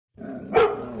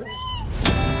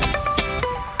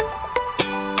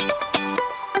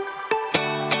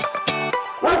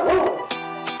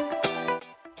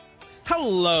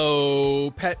Hello,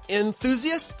 pet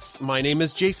enthusiasts. My name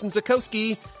is Jason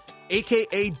Zakowski,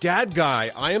 aka Dad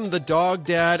Guy. I am the dog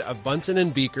dad of Bunsen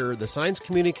and Beaker, the science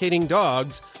communicating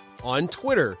dogs, on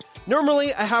Twitter.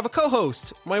 Normally, I have a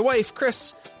co-host, my wife,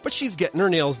 Chris, but she's getting her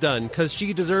nails done because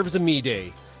she deserves a me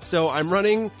day. So I'm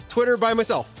running Twitter by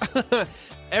myself.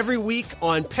 Every week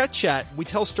on PetChat, we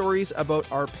tell stories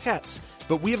about our pets,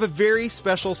 but we have a very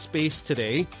special space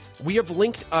today. We have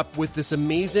linked up with this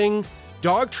amazing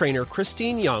dog trainer,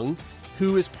 Christine Young,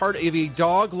 who is part of a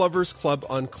dog lovers club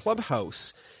on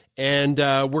Clubhouse. And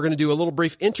we're going to do a little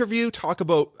brief interview, talk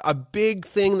about a big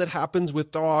thing that happens with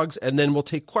dogs, and then we'll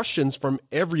take questions from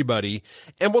everybody.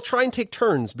 And we'll try and take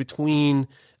turns between,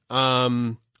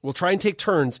 in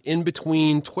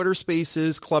between Twitter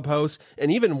Spaces, Clubhouse,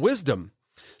 and even Wisdom.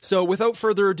 So without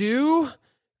further ado,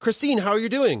 Christine, how are you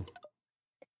doing?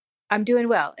 I'm doing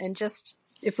well. And just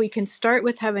if we can start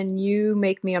with having you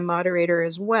make me a moderator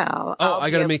as well. Oh,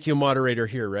 I got to make you a moderator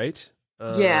here, right?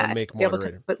 Yeah, make be able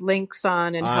to put links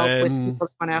on and help with people who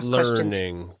want to ask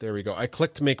questions. There we go. I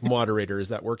clicked make moderator. Is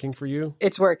that working for you?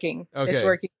 It's working. Okay. It's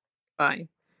working fine.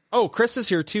 Oh, Chris is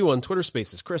here too on Twitter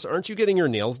Spaces. Chris, aren't you getting your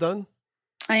nails done?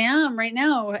 I am right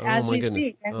now as we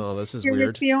speak. Oh, this is weird.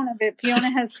 With Fiona, but Fiona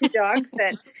has two dogs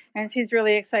and she's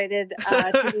really excited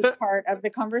to be part of the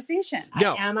conversation.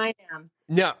 No. I am.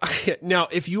 Now,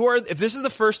 if this is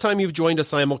the first time you've joined a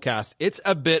simulcast, it's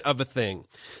a bit of a thing.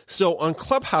 So on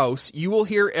Clubhouse, you will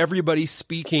hear everybody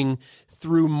speaking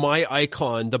through my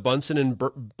icon, the Bunsen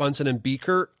and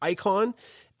Beaker icon.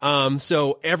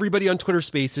 So everybody on Twitter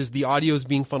Spaces, the audio is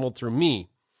being funneled through me,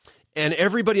 and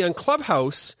everybody on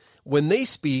Clubhouse, when they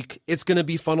speak, it's going to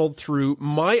be funneled through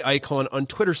my icon on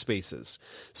Twitter Spaces.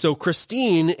 So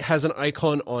Christine has an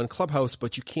icon on Clubhouse,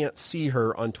 but you can't see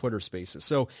her on Twitter Spaces.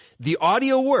 So the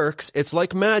audio works. It's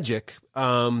like magic.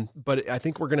 But I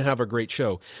think we're going to have a great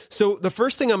show. So the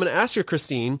first thing I'm going to ask you,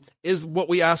 Christine, is what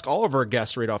we ask all of our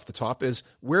guests right off the top is,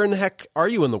 where in the heck are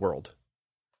you in the world?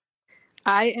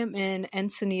 I am in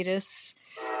Encinitas,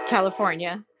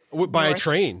 California. By a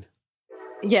train?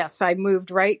 Yes, I moved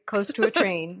right close to a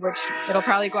train, which it'll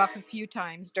probably go off a few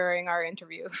times during our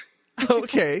interview.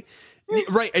 Okay.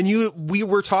 Right. And we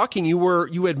were talking,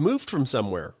 you had moved from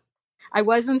somewhere. I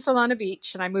was in Solana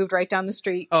Beach and I moved right down the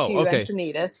street to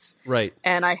Encinitas. Right.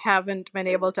 And I haven't been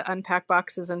able to unpack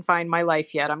boxes and find my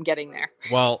life yet. I'm getting there.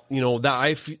 Well,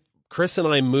 Chris and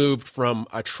I moved from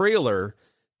a trailer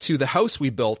to the house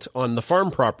we built on the farm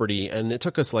property, and it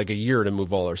took us like a year to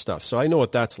move all our stuff. So I know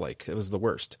what that's like. It was the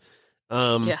worst.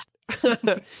 Yes.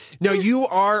 Now, you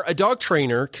are a dog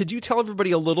trainer. Could you tell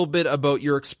everybody a little bit about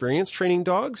your experience training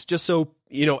dogs? Just so,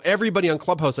 everybody on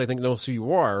Clubhouse, I think, knows who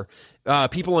you are.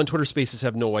 People on Twitter Spaces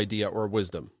have no idea or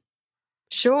wisdom.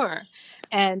 Sure.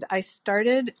 And I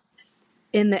started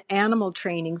in the animal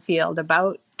training field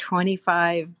about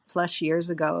 25 plus years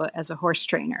ago as a horse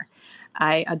trainer.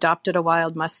 I adopted a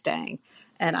wild Mustang.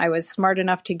 And I was smart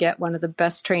enough to get one of the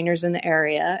best trainers in the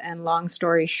area. And long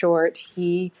story short,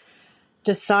 he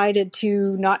decided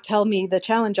to not tell me the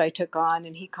challenge I took on.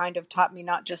 And he kind of taught me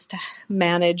not just to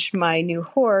manage my new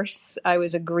horse. I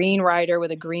was a green rider with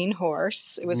a green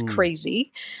horse. It was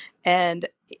crazy. And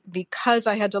because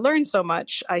I had to learn so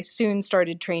much, I soon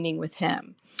started training with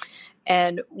him.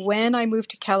 And when I moved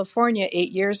to California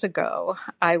 8 years ago,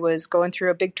 I was going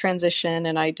through a big transition,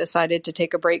 and I decided to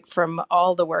take a break from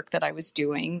all the work that I was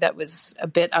doing that was a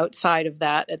bit outside of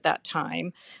that at that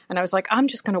time. And I was like, I'm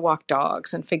just going to walk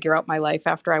dogs and figure out my life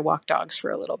after I walk dogs for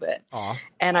a little bit. Aww.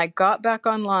 And I got back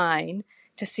online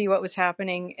to see what was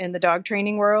happening in the dog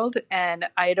training world. And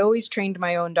I had always trained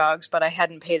my own dogs, but I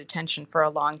hadn't paid attention for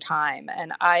a long time.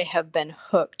 And I have been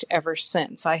hooked ever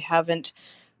since. I haven't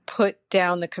put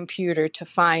down the computer to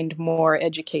find more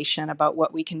education about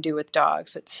what we can do with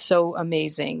dogs. It's so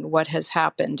amazing what has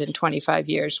happened in 25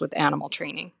 years with animal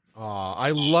training. Oh, I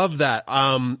love that.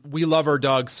 We love our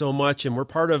dogs so much, and we're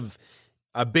part of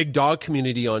a big dog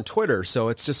community on Twitter. So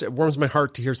it warms my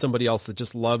heart to hear somebody else that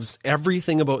just loves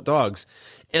everything about dogs.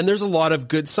 And there's a lot of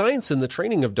good science in the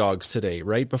training of dogs today,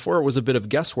 right? Before it was a bit of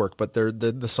guesswork, but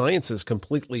the science is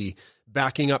completely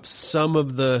backing up some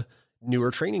of the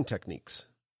newer training techniques.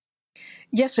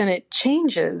 Yes, and it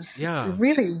changes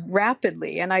really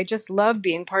rapidly. And I just love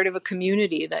being part of a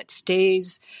community that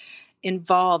stays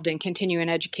involved in continuing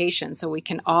education so we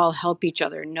can all help each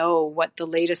other know what the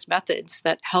latest methods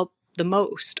that help the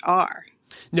most are.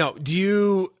 Now, do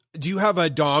you have a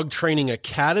dog training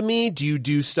academy? Do you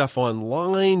do stuff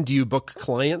online? Do you book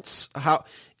clients? How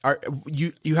are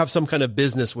you have some kind of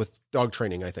business with dog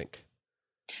training, I think.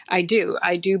 I do.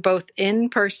 I do both in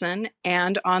person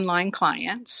and online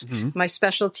clients. Mm-hmm. My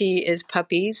specialty is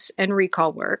puppies and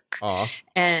recall work. Aw.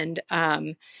 And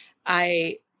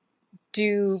I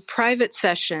do private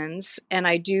sessions, and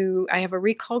I have a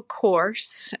recall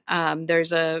course.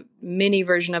 There's a mini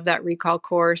version of that recall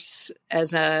course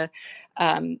as a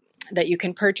that you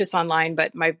can purchase online,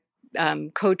 but my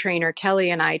co-trainer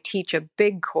Kelly and I teach a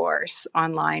big course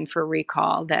online for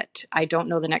recall that I don't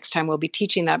know the next time we'll be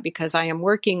teaching that, because I am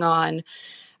working on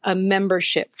a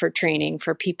membership for training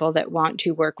for people that want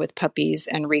to work with puppies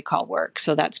and recall work.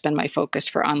 So that's been my focus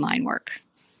for online work.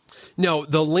 Now,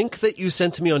 the link that you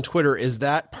sent to me on Twitter, is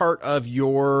that part of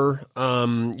your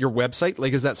website?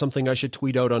 Like, is that something I should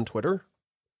tweet out on Twitter?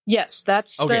 Yes,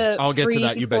 that's okay. The I'll get to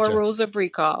that. You betcha. 4 rules of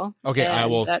recall. Okay, I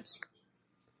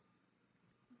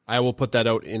will put that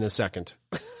out in a second.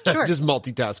 Sure. Just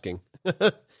multitasking.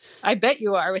 I bet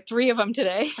you are, with 3 of them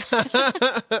today.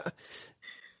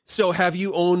 So have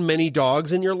you owned many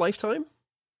dogs in your lifetime?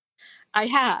 I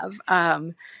have.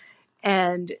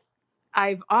 And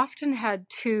I've often had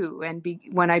 2. And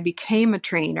when I became a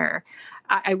trainer,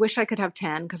 I wish I could have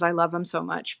 10 because I love them so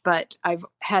much. But I've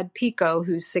had Pico,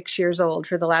 who's 6 years old,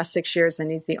 for the last 6 years. And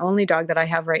he's the only dog that I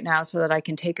have right now so that I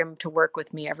can take him to work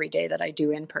with me every day that I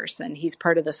do in person. He's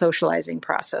part of the socializing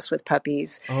process with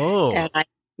puppies. Oh. And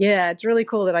yeah, it's really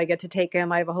cool that I get to take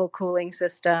him. I have a whole cooling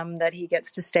system that he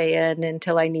gets to stay in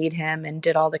until I need him, and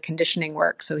did all the conditioning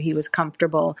work so he was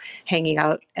comfortable hanging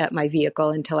out at my vehicle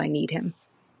until I need him.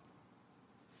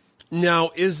 Now,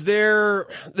 this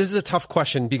is a tough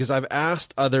question because I've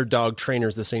asked other dog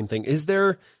trainers the same thing. Is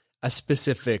there a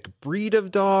specific breed of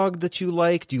dog that you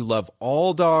like? Do you love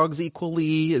all dogs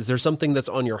equally? Is there something that's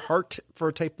on your heart for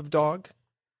a type of dog?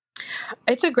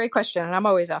 It's a great question. And I'm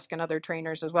always asking other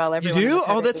trainers as well. You do?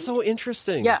 Oh, that's so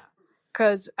interesting. Yeah.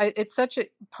 Because it's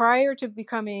prior to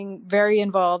becoming very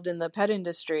involved in the pet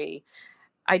industry,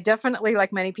 I definitely,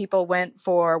 like many people, went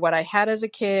for what I had as a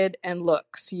kid, and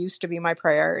looks used to be my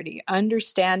priority.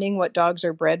 Understanding what dogs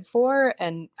are bred for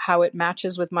and how it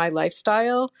matches with my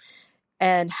lifestyle,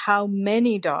 and how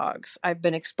many dogs I've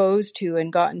been exposed to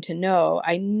and gotten to know.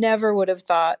 I never would have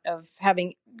thought of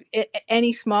having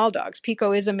any small dogs.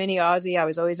 Pico is a mini Aussie. I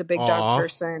was always a big dog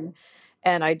person,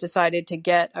 and I decided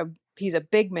to he's a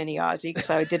big mini Aussie because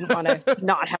I didn't want to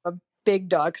not have a big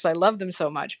dog because I love them so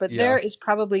much. But there is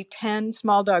probably 10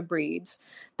 small dog breeds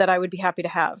that I would be happy to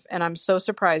have. And I'm so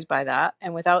surprised by that.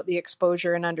 And without the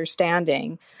exposure and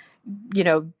understanding,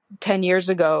 10 years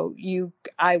ago,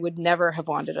 I would never have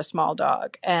wanted a small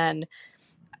dog. And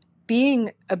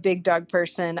being a big dog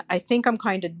person, I think I'm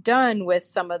kind of done with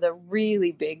some of the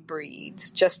really big breeds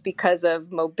just because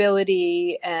of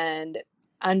mobility and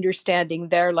understanding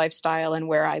their lifestyle, and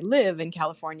where I live in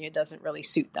California doesn't really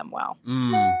suit them well.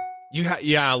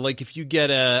 Like if you get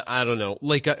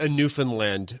a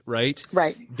Newfoundland, right?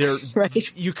 Right.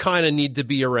 You kind of need to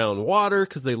be around water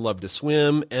because they love to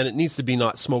swim, and it needs to be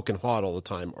not smoking hot all the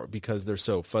time, or because they're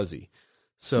so fuzzy.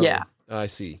 So yeah, I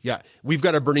see. Yeah, we've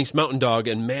got a Bernese Mountain Dog,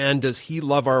 and man, does he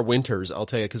love our winters! I'll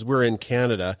tell you, because we're in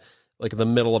Canada, like in the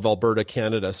middle of Alberta,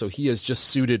 Canada, so he is just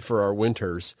suited for our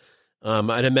winters.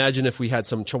 I'd imagine if we had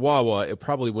some Chihuahua, it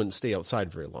probably wouldn't stay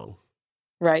outside very long.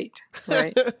 Right.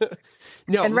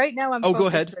 No, and right now I'm go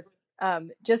ahead.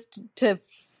 Just to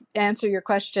answer your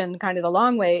question kind of the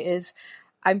long way, is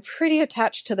I'm pretty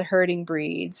attached to the herding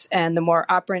breeds and the more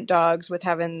operant dogs with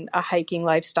having a hiking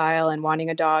lifestyle and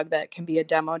wanting a dog that can be a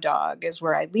demo dog is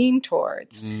where I lean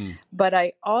towards. But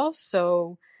I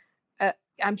also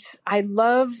I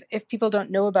love, if people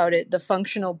don't know about it, the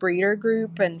Functional Breeder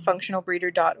Group and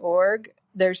functionalbreeder.org.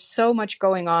 There's so much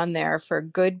going on there for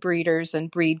good breeders and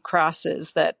breed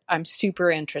crosses that I'm super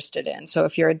interested in. So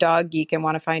if you're a dog geek and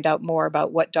want to find out more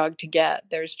about what dog to get,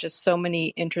 there's just so many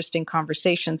interesting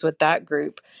conversations with that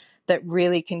group that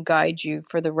really can guide you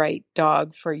for the right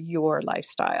dog for your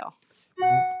lifestyle.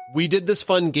 We did this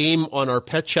fun game on our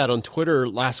PetChat on Twitter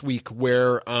last week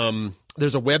where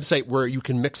there's a website where you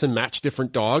can mix and match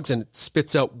different dogs and it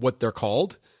spits out what they're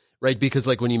called, right? Because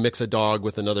like when you mix a dog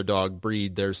with another dog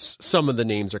breed, there's some of the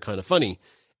names are kind of funny.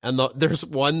 And there's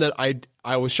one that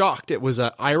I was shocked. It was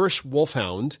an Irish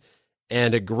Wolfhound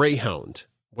and a Greyhound,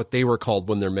 what they were called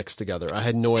when they're mixed together. I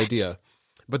had no idea,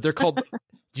 but they're called.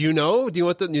 Do you know? Do you know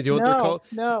what they're called?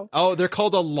 No. Oh, they're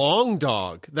called a long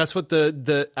dog. That's what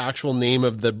the actual name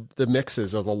of the mix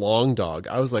is, as a long dog.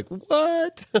 I was like,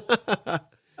 what?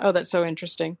 Oh, that's so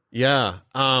interesting. Yeah.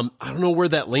 I don't know where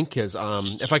that link is.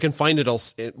 If I can find it,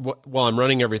 while I'm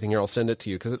running everything here, I'll send it to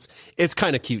you because it's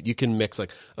kind of cute. You can mix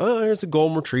there's a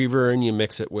Golden Retriever and you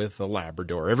mix it with a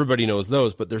Labrador. Everybody knows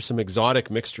those, but there's some exotic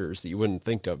mixtures that you wouldn't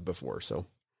think of before. So,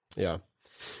 yeah.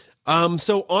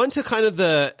 So on to kind of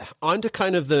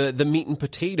the meat and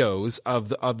potatoes of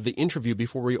the interview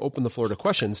before we open the floor to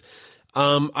questions.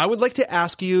 I would like to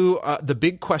ask you the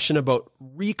big question about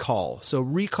recall. So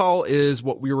recall is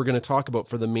what we were going to talk about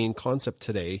for the main concept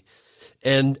today.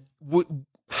 And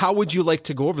how would you like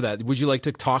to go over that? Would you like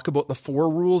to talk about the 4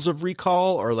 rules of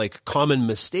recall or like common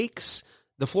mistakes?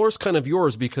 The floor is kind of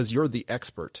yours because you're the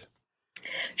expert.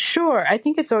 Sure. I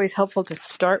think it's always helpful to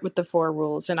start with the 4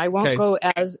 rules, and I won't go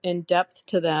as in depth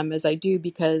to them as I do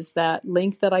because that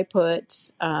link that I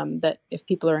put, that if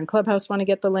people are in Clubhouse want to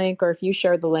get the link, or if you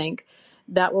share the link,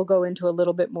 that will go into a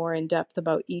little bit more in depth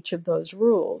about each of those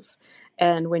rules.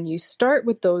 And when you start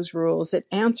with those rules, it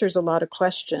answers a lot of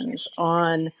questions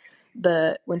on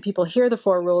when people hear the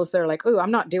 4 rules, they're like, oh,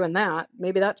 I'm not doing that.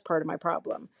 Maybe that's part of my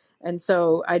problem. And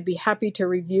so I'd be happy to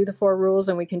review the 4 rules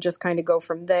and we can just kind of go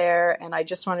from there. And I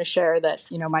just want to share that,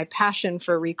 my passion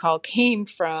for recall came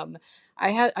from,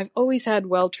 I've always had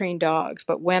well-trained dogs,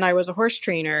 but when I was a horse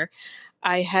trainer,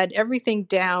 I had everything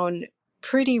down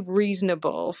pretty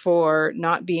reasonable for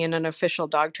not being an official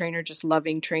dog trainer, just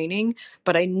loving training.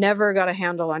 But I never got a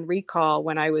handle on recall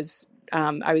when I was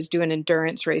doing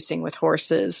endurance racing with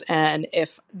horses. And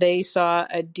if they saw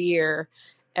a deer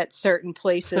at certain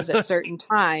places at certain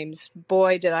times,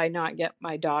 boy, did I not get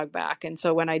my dog back. And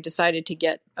so when I decided to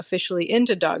get officially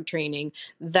into dog training,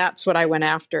 that's what I went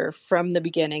after from the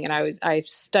beginning. And I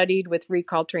studied with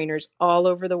recall trainers all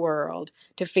over the world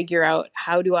to figure out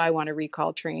how do I want to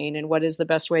recall train and what is the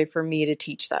best way for me to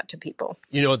teach that to people.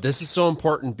 This is so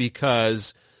important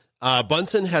because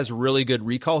Bunsen has really good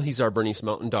recall. He's our Bernese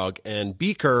Mountain Dog, and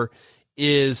Beaker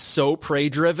is so prey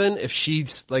driven. If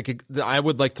she's like, I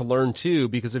would like to learn too,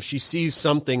 because if she sees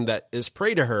something that is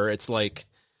prey to her, it's like,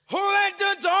 who let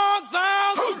the dogs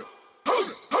out?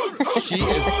 She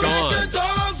is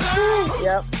gone.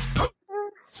 Yep.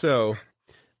 So,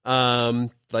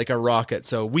 like a rocket.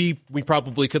 So we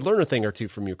probably could learn a thing or two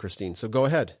from you, Christine. So go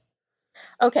ahead.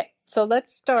 Okay. So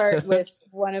let's start with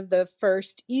one of the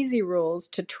first easy rules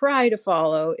to try to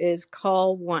follow is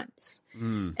call once.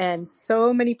 And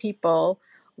so many people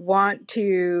want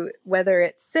to, whether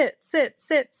it's sit, sit,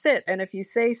 sit, sit. And if you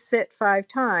say sit 5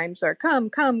 times or come,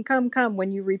 come, come, come,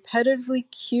 when you repetitively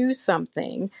cue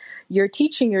something, you're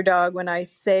teaching your dog when I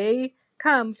say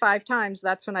come 5 times,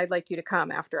 that's when I'd like you to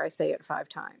come after I say it 5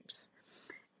 times.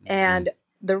 And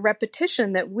the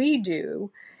repetition that we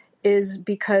do is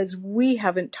because we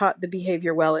haven't taught the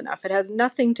behavior well enough. It has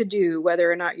nothing to do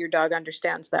whether or not your dog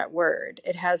understands that word.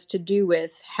 It has to do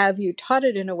with, have you taught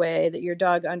it in a way that your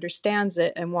dog understands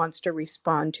it and wants to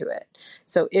respond to it?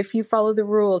 So if you follow the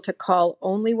rule to call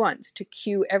only once, to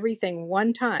cue everything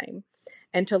 1 time,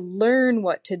 and to learn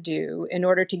what to do in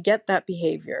order to get that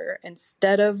behavior,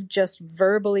 instead of just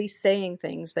verbally saying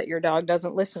things that your dog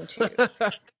doesn't listen to,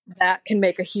 that can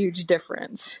make a huge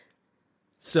difference.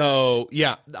 So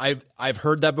yeah, I've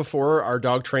heard that before. Our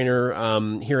dog trainer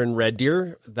here in Red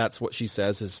Deer, that's what she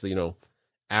says is,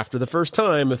 after the first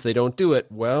time, if they don't do it,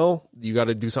 well, you got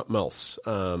to do something else.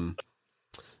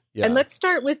 Yeah. And let's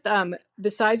start with,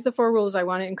 besides the 4 rules, I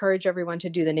want to encourage everyone to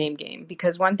do the name game,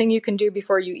 because one thing you can do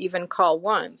before you even call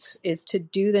once is to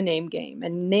do the name game.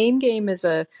 And name game is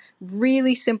a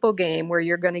really simple game where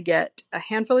you're going to get a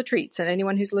handful of treats. And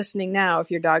anyone who's listening now, if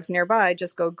your dog's nearby,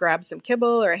 just go grab some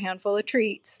kibble or a handful of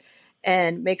treats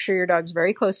and make sure your dog's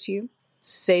very close to you,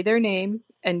 say their name,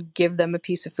 and give them a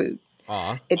piece of food.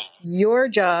 It's your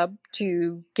job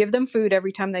to give them food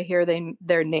every time they hear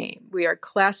their name. We are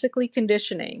classically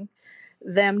conditioning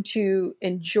them to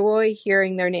enjoy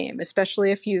hearing their name,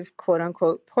 especially if you've quote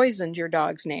unquote poisoned your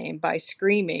dog's name by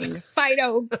screaming,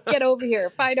 Fido, get over here,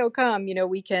 Fido, come.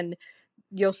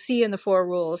 You'll see in the 4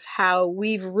 rules how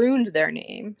we've ruined their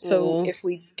name. So if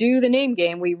we do the name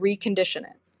game, we recondition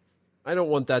it. I don't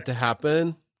want that to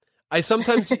happen.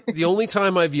 The only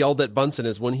time I've yelled at Bunsen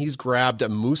is when he's grabbed a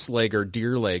moose leg or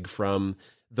deer leg from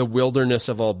the wilderness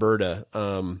of Alberta.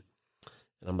 And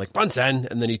I'm like, Bunsen,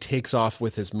 and then he takes off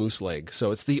with his moose leg.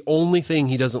 So it's the only thing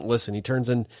he doesn't listen. He turns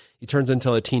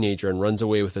into a teenager and runs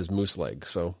away with his moose leg.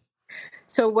 So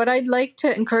what I'd like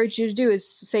to encourage you to do is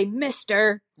say,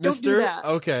 Mister, don't do that.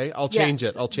 Okay. I'll change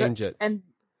it.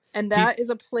 And that is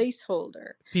a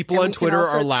placeholder. People on Twitter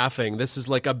are laughing. This is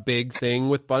like a big thing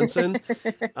with Bunsen.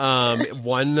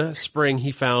 One spring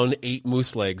he found 8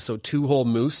 moose legs. So 2 whole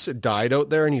moose died out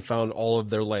there and he found all of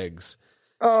their legs.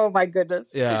 Oh my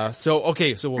goodness. Yeah. So,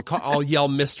 okay. So I'll yell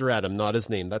Mr. at him, not his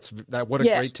name. What a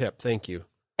great tip. Thank you.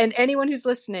 And anyone who's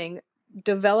listening,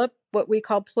 develop what we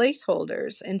call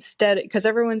placeholders instead, because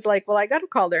everyone's like, well, I got to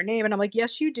call their name. And I'm like,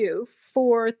 yes, you do,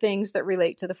 for things that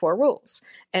relate to the 4 rules.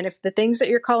 And if the things that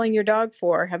you're calling your dog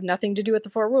for have nothing to do with the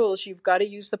 4 rules, you've got to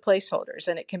use the placeholders.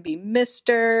 And it can be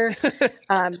Mr.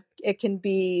 It can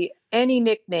be any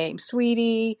nickname,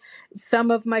 sweetie.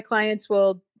 Some of my clients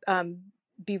will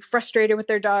be frustrated with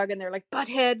their dog and they're like,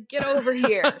 butthead, get over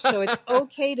here. So it's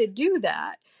okay to do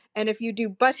that. And if you do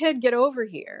butthead, get over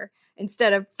here,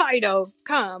 instead of Fido,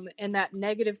 come, in that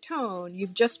negative tone,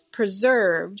 you've just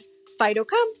preserved Fido,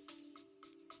 come.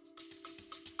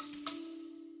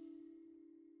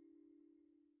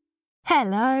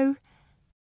 Hello,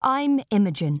 I'm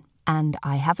Imogen, and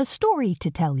I have a story to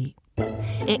tell you.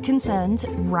 It concerns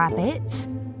rabbits,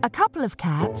 a couple of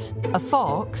cats, a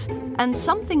fox, and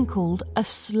something called a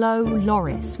slow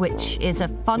loris, which is a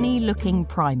funny-looking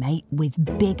primate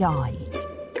with big eyes.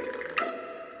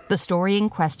 The story in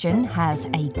question has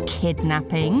a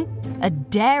kidnapping, a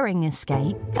daring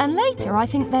escape, and later I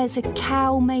think there's a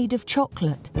cow made of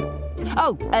chocolate.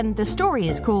 Oh, and the story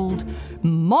is called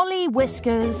Molly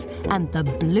Whiskers and the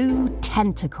Blue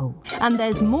Tentacle. And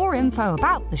there's more info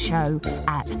about the show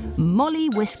at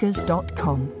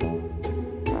mollywhiskers.com.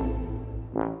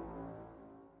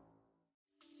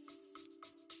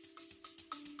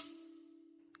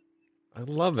 I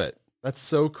love it. That's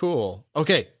so cool.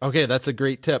 Okay, that's a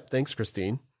great tip. Thanks,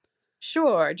 Christine.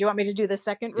 Sure. Do you want me to do the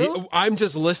second rule? I'm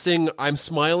just listening. I'm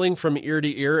smiling from ear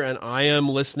to ear, and I am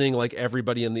listening like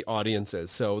everybody in the audience is.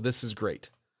 So this is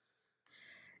great.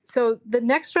 So the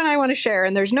next one I want to share,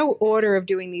 and there's no order of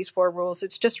doing these 4 rules.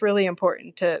 It's just really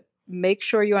important to make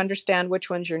sure you understand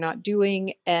which ones you're not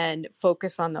doing and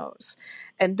focus on those.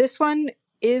 And this one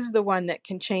is the one that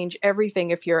can change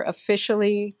everything if you're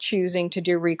officially choosing to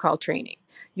do recall training.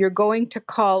 You're going to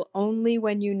call only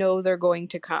when you know they're going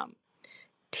to come.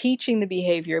 Teaching the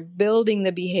behavior, building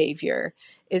the behavior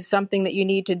is something that you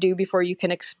need to do before you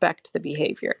can expect the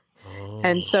behavior. Oh.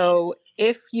 And so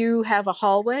if you have a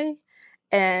hallway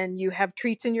and you have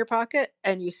treats in your pocket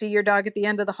and you see your dog at the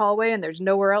end of the hallway and there's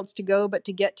nowhere else to go but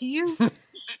to get to you,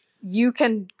 you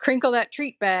can crinkle that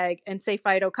treat bag and say,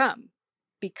 Fido, come,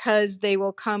 because they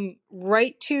will come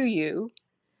right to you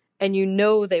and you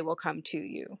know they will come to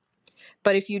you.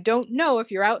 But if you don't know, if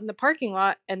you're out in the parking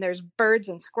lot and there's birds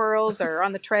and squirrels, or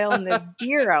on the trail and there's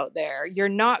deer out there, you're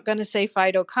not going to say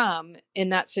Fido, come in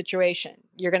that situation.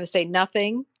 You're going to say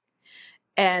nothing.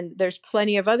 And there's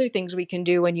plenty of other things we can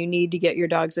do when you need to get your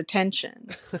dog's attention.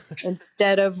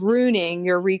 Instead of ruining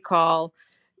your recall,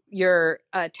 your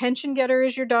attention getter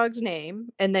is your dog's name,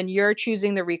 and then you're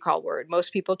choosing the recall word.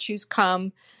 Most people choose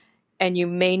come. And you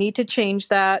may need to change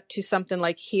that to something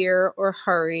like here or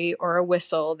hurry or a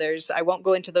whistle. I won't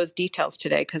go into those details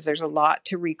today because there's a lot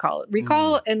to recall.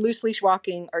 Recall and loose leash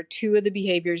walking are 2 of the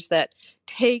behaviors that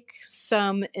take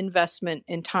some investment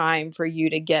in time for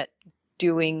you to get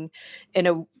doing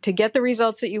to get the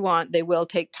results that you want. They will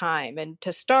take time. And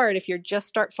to start, if you just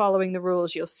start following the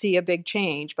rules, you'll see a big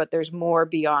change, but there's more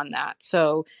beyond that.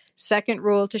 So second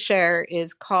rule to share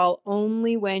is call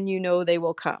only when you know they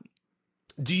will come.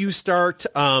 Do you start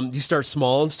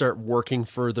small and start working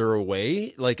further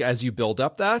away, like as you build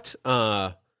up that?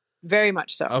 Very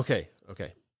much so. Okay.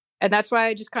 And that's why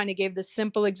I just kind of gave the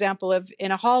simple example of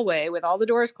in a hallway with all the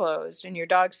doors closed and your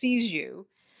dog sees you,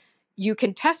 you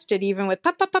can test it even with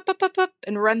pup, pup, pup, pup, pup, pup,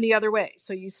 and run the other way.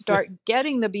 So you start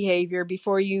getting the behavior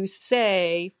before you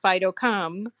say Fido,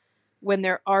 come, when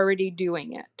they're already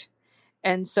doing it.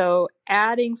 And so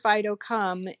adding Fido,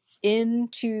 come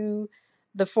into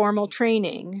the formal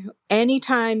training,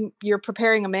 anytime you're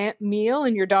preparing a meal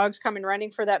and your dog's coming running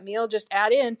for that meal, just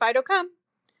add in Fido, come,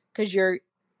 because you're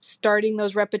starting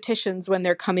those repetitions when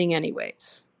they're coming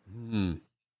anyways.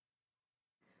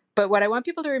 But what I want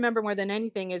people to remember more than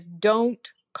anything is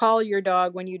don't call your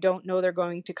dog when you don't know they're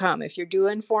going to come. If you're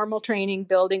doing formal training,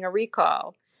 building a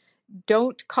recall,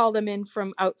 don't call them in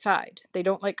from outside. They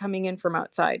don't like coming in from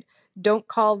outside. Don't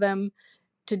call them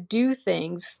to do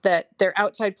things that they're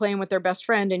outside playing with their best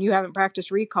friend and you haven't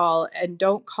practiced recall, and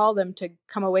don't call them to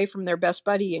come away from their best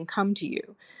buddy and come to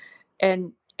you.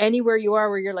 And anywhere you are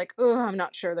where you're like, oh, I'm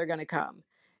not sure they're going to come,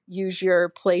 use your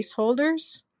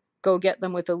placeholders, go get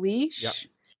them with a leash. Yep.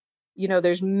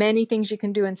 There's many things you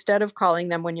can do instead of calling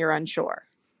them when you're unsure.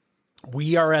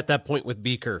 We are at that point with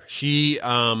Beaker. She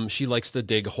likes to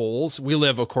dig holes. We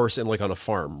live, of course, on a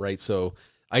farm, right? So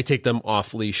I take them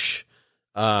off leash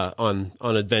on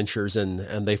adventures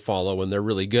and they follow and they're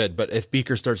really good. But if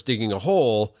Beaker starts digging a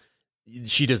hole,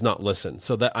 she does not listen.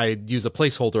 So that I use a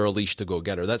placeholder, a leash to go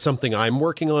get her. That's something I'm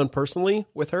working on personally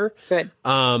with her. Good.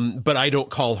 But I don't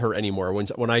call her anymore.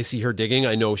 When I see her digging,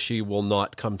 I know she will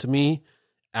not come to me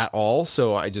at all.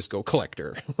 So I just go collect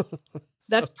her.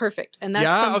 That's perfect. And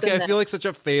that's okay. I feel like such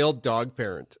a failed dog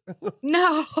parent.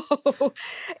 No,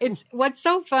 it's what's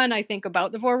so fun, I think,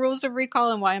 about the 4 rules of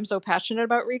recall and why I'm so passionate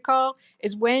about recall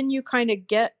is when you kind of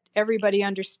get everybody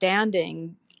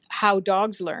understanding how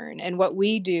dogs learn and what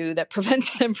we do that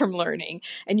prevents them from learning.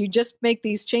 And you just make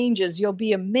these changes. You'll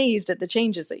be amazed at the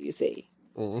changes that you see.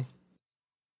 Mm.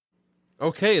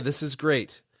 Okay. This is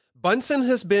great. Bunsen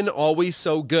has been always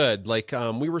so good. Like,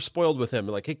 we were spoiled with him.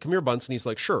 Like, hey, come here, Bunsen. He's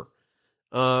like, sure.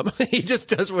 He just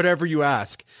does whatever you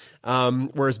ask.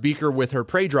 Whereas Beaker with her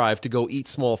prey drive to go eat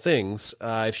small things,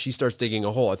 if she starts digging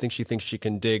a hole, I think she thinks she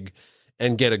can dig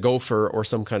and get a gopher or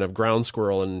some kind of ground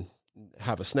squirrel and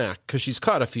have a snack because she's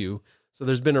caught a few. So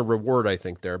there's been a reward, I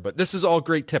think, there. But this is all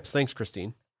great tips. Thanks,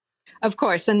 Christine. Of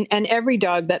course. And every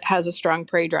dog that has a strong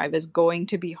prey drive is going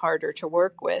to be harder to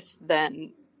work with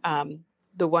than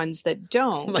the ones that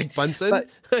don't. Like Bunsen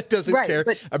doesn't care.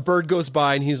 A bird goes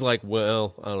by and he's like,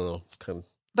 well, I don't know. It's kind of.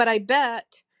 But I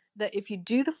bet that if you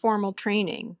do the formal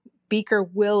training, Beaker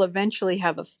will eventually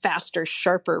have a faster,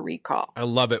 sharper recall. I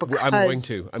love it. I'm going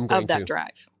to. Of that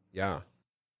drive. Yeah.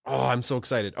 Oh, I'm so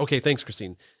excited. Okay, thanks,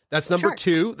 Christine. That's number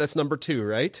 2. That's number 2,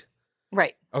 right?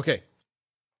 Right. Okay.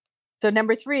 So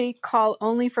number 3, call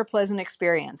only for pleasant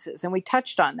experiences. And we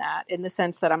touched on that in the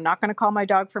sense that I'm not going to call my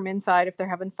dog from inside if they're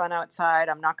having fun outside.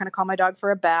 I'm not going to call my dog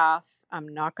for a bath. I'm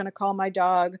not going to call my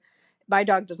dog. My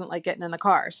dog doesn't like getting in the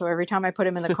car. So every time I put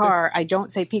him in the car, I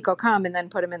don't say, Pico, come, and then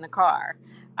put him in the car.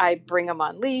 I bring him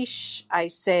on leash. I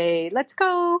say, let's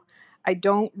go. I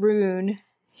don't ruin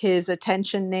his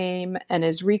attention name and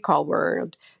his recall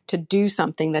word to do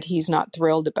something that he's not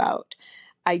thrilled about.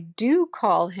 I do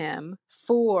call him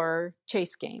for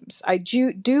chase games. I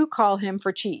do call him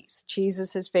for cheese. Cheese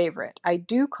is his favorite. I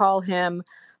do call him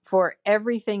for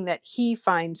everything that he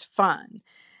finds fun.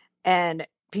 And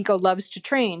Pico loves to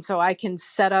train, so I can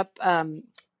set up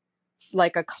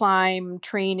like a climb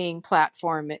training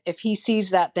platform. If he sees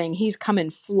that thing, he's coming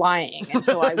flying. And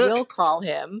so I will call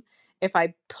him if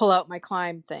I pull out my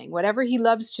climb thing. Whatever he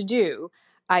loves to do,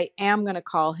 I am going to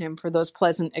call him for those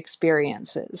pleasant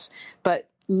experiences. But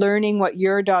learning what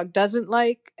your dog doesn't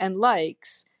like and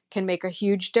likes can make a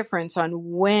huge difference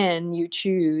on when you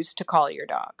choose to call your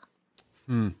dog.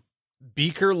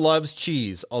 Beaker loves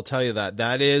cheese. I'll tell you that.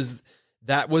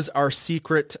 That was our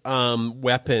secret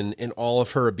weapon in all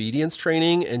of her obedience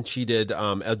training, and she did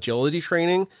agility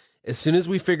training. As soon as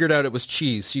we figured out it was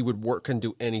cheese, she would work and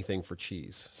do anything for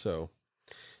cheese. So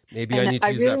maybe I need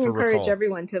to use that for recall. I really encourage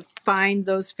everyone to find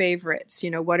those favorites. You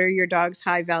know, what are your dog's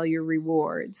high value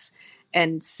rewards,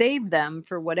 and save them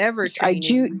for whatever training.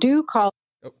 I do call.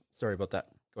 Oh, sorry about that.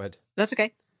 Go ahead. That's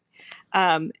okay.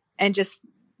 And just,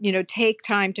 take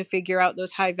time to figure out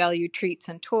those high value treats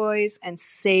and toys and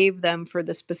save them for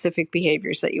the specific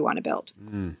behaviors that you want to build.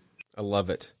 I love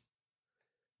it.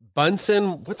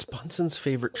 Bunsen, what's Bunsen's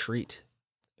favorite treat?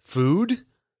 Food?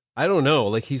 I don't know.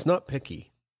 Like, he's not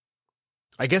picky.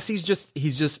 I guess he's just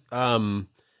less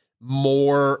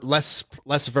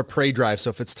of a prey drive. So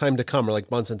if it's time to come, or like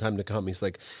Bunsen time to come, he's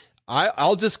like,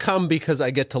 I'll just come because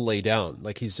I get to lay down.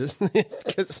 Like, he's just,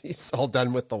 because he's all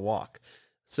done with the walk.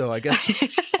 So I guess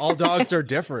all dogs are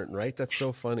different, right? That's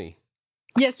so funny.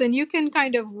 Yes. And you can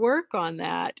kind of work on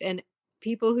that. And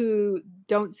people who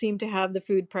don't seem to have the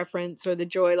food preference or the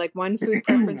joy, like one food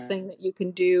preference thing that you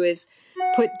can do is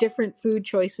put different food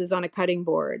choices on a cutting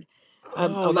board, a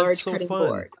large cutting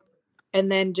board, and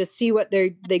then just see what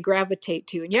they gravitate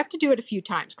to. And you have to do it a few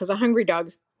times because a hungry dog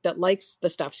that likes the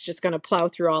stuff is just going to plow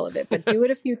through all of it, but do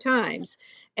it a few times.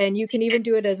 And you can even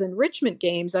do it as enrichment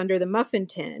games under the muffin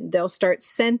tin. They'll start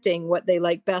scenting what they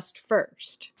like best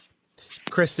first.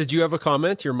 Chris, did you have a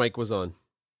comment? Your mic was on.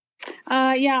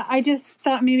 Yeah, I just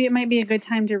thought maybe it might be a good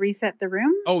time to reset the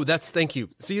room. Oh, thank you.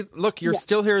 See, look, you're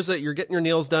still here. You're getting your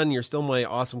nails done. You're still my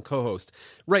awesome co-host.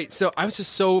 Right. So I was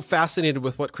just so fascinated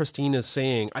with what Christine is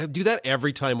saying. I do that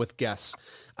every time with guests.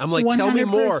 I'm like,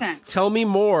 100%. Tell me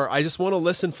more. I just want to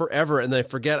listen forever. And then I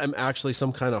forget I'm actually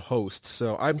some kind of host.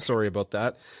 So I'm sorry about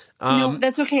that. No,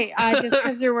 that's okay. Just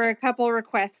because there were a couple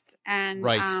requests and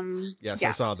right. Yes, yeah.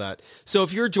 I saw that. So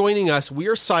if you're joining us, we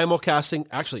are simulcasting,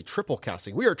 actually triple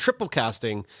casting. We are triple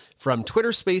casting from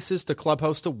Twitter Spaces to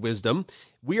Clubhouse to Wisdom.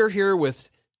 We are here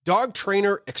with dog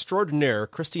trainer extraordinaire,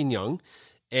 Christine Young.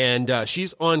 And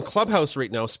she's on Clubhouse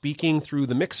right now speaking through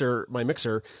the my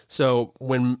mixer. So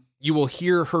when you will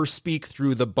hear her speak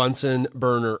through the Bunsen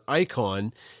burner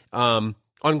icon,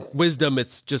 On Wisdom,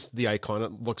 it's just the icon.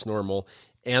 It looks normal.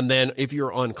 And then if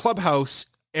you're on Clubhouse,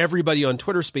 everybody on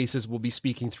Twitter Spaces will be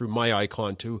speaking through my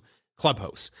icon to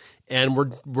Clubhouse. And we're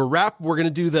going to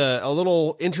do a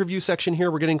little interview section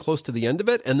here. We're getting close to the end of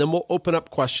it. And then we'll open up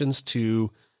questions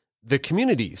to the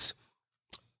communities.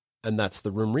 And that's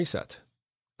the room reset.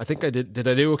 I think I did. Did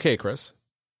I do okay, Chris?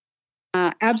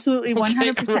 Absolutely,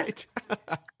 100%. Okay, right.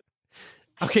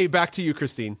 Okay, back to you,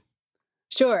 Christine.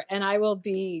 Sure. And I will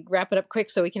wrap it up quick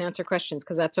so we can answer questions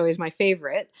because that's always my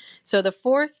favorite. So the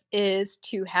fourth is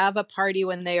to have a party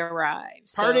when they arrive.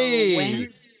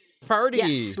 Party! Party!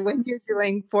 Yes, when you're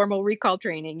doing formal recall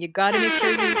training, you got to make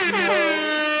sure you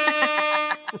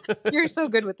know. You're so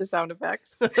good with the sound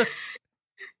effects.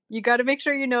 You got to make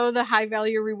sure you know the high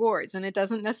value rewards, and it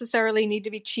doesn't necessarily need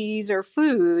to be cheese or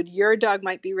food. Your dog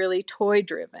might be really toy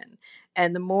driven.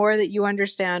 And the more that you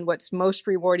understand what's most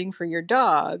rewarding for your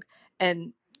dog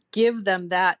and give them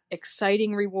that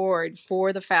exciting reward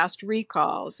for the fast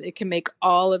recalls, it can make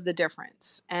all of the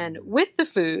difference. And with the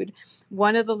food,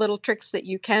 one of the little tricks that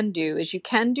you can do is you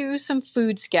can do some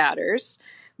food scatters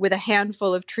with a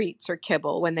handful of treats or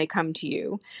kibble when they come to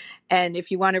you. And if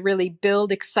you want to really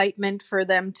build excitement for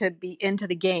them to be into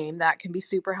the game, that can be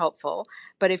super helpful.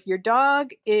 But if your dog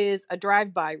is a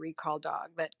drive-by recall dog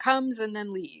that comes and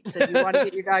then leaves, and you want to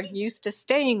get your dog used to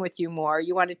staying with you more,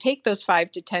 you want to take those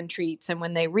 5 to 10 treats. And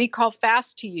when they recall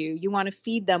fast to you, you want to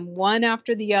feed them one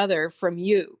after the other from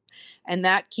you. And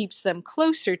that keeps them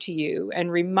closer to you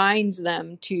and reminds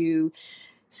them to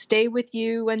stay with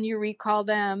you when you recall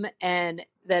them and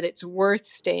that it's worth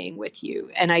staying with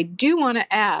you. And I do want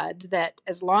to add that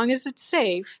as long as it's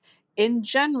safe, in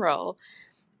general,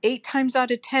 8 times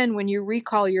out of 10, when you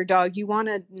recall your dog, you want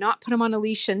to not put them on a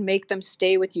leash and make them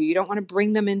stay with you. You don't want to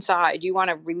bring them inside. You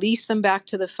want to release them back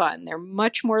to the fun. They're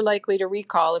much more likely to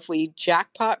recall if we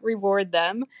jackpot reward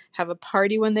them, have a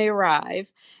party when they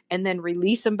arrive, and then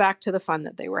release them back to the fun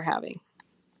that they were having.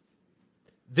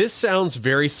 This sounds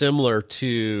very similar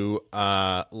to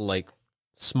like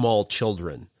small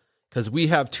children, because we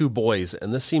have 2 boys,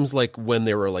 and this seems like when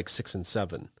they were like 6 and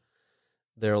 7.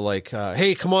 They're like,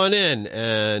 hey, come on in.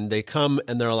 And they come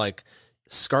and they're like,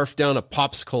 scarf down a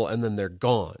popsicle, and then they're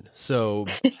gone. So,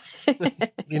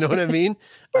 you know what I mean?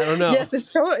 I don't know. Yes,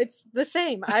 it's the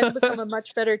same. I've become a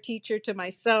much better teacher to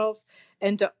myself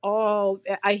and to all.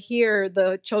 I hear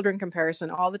the children comparison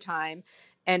all the time.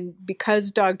 And because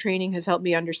dog training has helped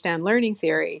me understand learning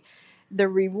theory, the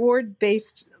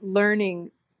reward-based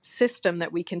learning system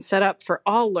that we can set up for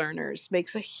all learners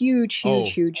makes a huge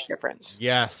difference.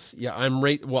 Yes. Yeah. I'm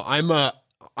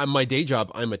my day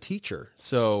job. I'm a teacher.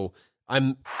 So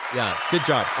good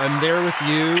job. I'm there with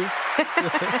you.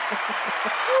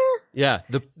 Yeah.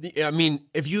 I mean,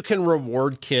 if you can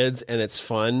reward kids and it's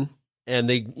fun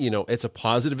and it's a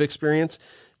positive experience,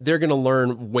 they're going to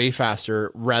learn way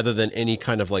faster rather than any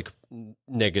kind of like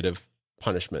negative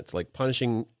punishment, like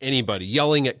punishing anybody,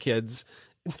 yelling at kids.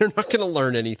 They're not going to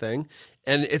learn anything.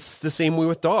 And it's the same way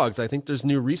with dogs. I think there's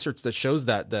new research that shows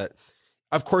that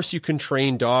of course you can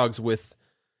train dogs with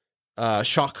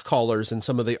shock collars and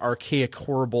some of the archaic,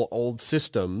 horrible old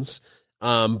systems.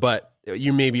 But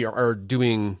you maybe are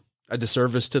doing a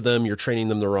disservice to them. You're training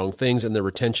them the wrong things, and their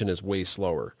retention is way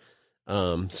slower.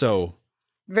 So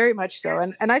very much so.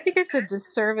 And I think it's a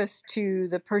disservice to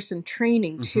the person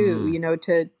training too,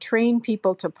 to train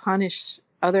people to punish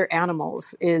other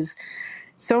animals is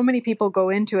so many people go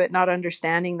into it not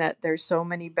understanding that there's so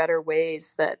many better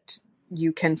ways that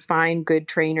you can find good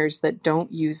trainers that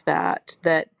don't use that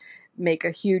make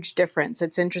a huge difference.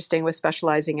 It's interesting with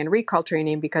specializing in recall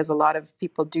training because a lot of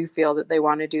people do feel that they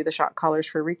want to do the shock collars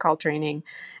for recall training,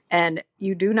 and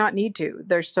you do not need to.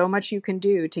 There's so much you can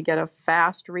do to get a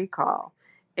fast recall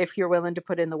if you're willing to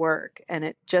put in the work, and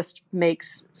it just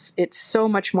makes it so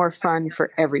much more fun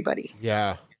for everybody.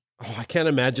 Yeah. Oh, I can't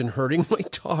imagine hurting my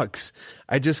dogs.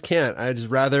 I just can't. I'd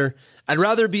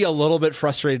rather be a little bit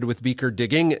frustrated with Beaker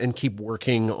digging and keep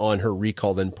working on her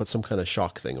recall than put some kind of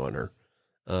shock thing on her.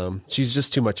 She's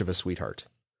just too much of a sweetheart.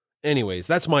 Anyways,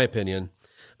 that's my opinion.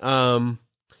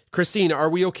 Christine, are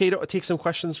we okay to take some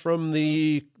questions from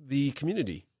the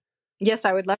community? Yes,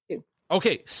 I would love to.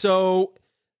 Okay, so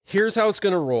here's how it's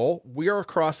going to roll. We are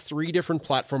across 3 different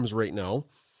platforms right now.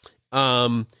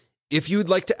 If you'd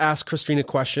like to ask Christine a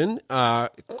question,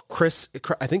 Chris,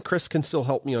 I think Chris can still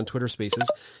help me on Twitter Spaces.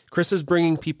 Chris is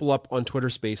bringing people up on Twitter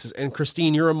Spaces. And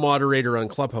Christine, you're a moderator on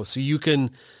Clubhouse, so you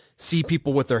can see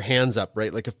people with their hands up,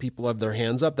 right? Like if people have their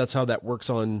hands up, that's how that works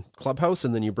on Clubhouse,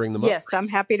 and then you bring them up. Yes, I'm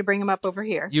happy to bring them up over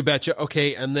here. You betcha.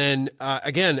 Okay, and then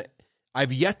again,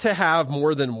 I've yet to have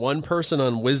more than one person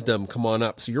on Wisdom come on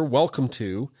up, so you're welcome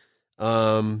to.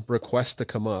 request to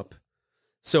come up.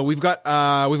 So we've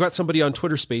got somebody on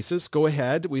Twitter Spaces. Go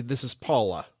ahead. This is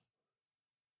Paula.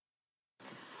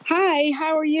 Hi,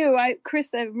 how are you?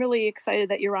 Chris, I'm really excited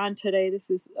that you're on today. This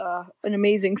is an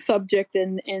amazing subject,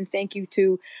 and thank you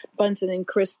to Bunsen and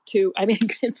Chris too. I mean,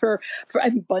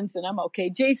 I'm Bunsen, I'm okay.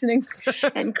 Jason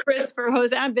and Chris for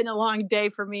hosting. It's been a long day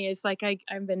for me. It's like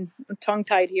I've been tongue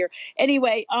tied here.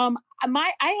 Anyway, I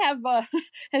have,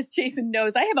 as Jason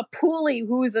knows, I have a Puli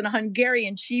who's an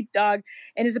Hungarian sheepdog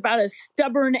and is about as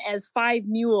stubborn as 5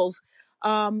 mules.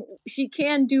 She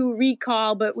can do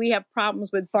recall, but we have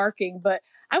problems with barking. But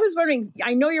I was wondering,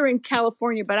 I know you're in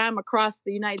California, but I'm across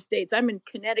the United States. I'm in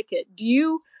Connecticut. Do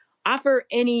you offer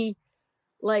any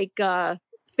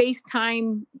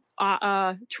FaceTime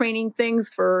training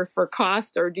things for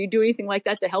cost, or do you do anything like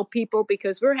that to help people?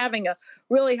 Because we're having a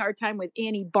really hard time with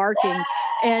Annie barking,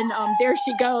 and there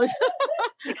she goes.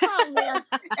 Oh man!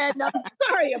 And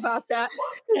sorry about that.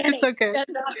 It's okay.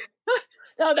 And,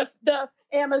 no, the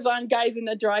Amazon guys in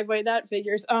the driveway, that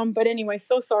figures. But anyway,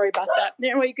 so sorry about that.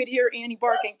 Anyway, you could hear Annie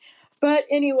barking. But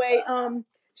anyway,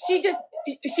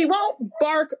 she won't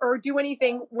bark or do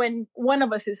anything when one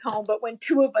of us is home, but when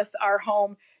 2 of us are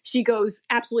home, she goes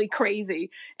absolutely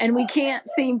crazy, and we can't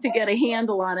seem to get a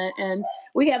handle on it. And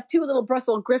we have 2 little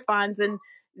Brussels Griffons, and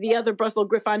the other Brussels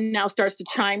Griffon now starts to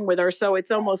chime with her. So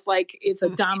it's almost like it's a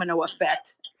domino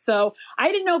effect. So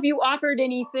I didn't know if you offered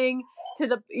anything to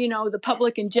the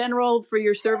public in general for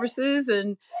your services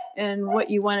and what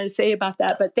you wanted to say about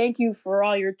that. But thank you for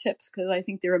all your tips, because I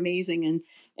think they're amazing,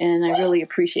 and I really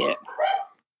appreciate it.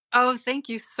 Oh, thank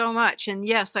you so much. And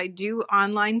yes, I do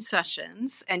online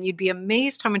sessions, and you'd be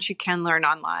amazed how much you can learn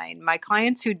online. My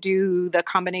clients who do the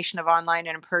combination of online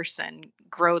and in person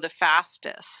grow the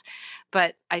fastest.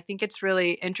 But I think it's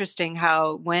really interesting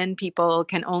how when people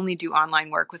can only do online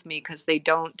work with me because they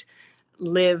don't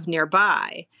live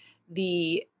nearby,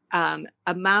 the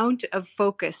amount of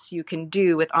focus you can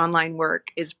do with online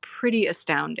work is pretty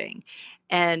astounding.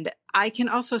 And I can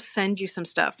also send you some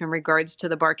stuff in regards to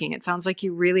the barking. It sounds like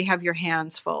you really have your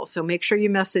hands full. So make sure you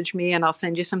message me and I'll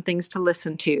send you some things to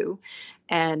listen to.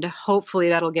 And hopefully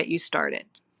that'll get you started.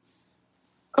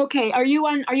 Okay. Are you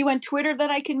on Twitter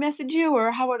that I can message you,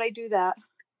 or how would I do that?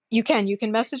 You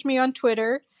can message me on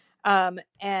Twitter.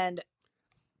 And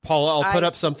Paula, I'll put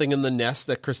up something in the nest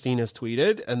that Christine has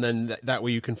tweeted, and then that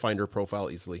way you can find her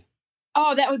profile easily.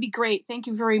 Oh, that would be great. Thank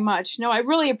you very much. No, I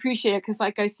really appreciate it, because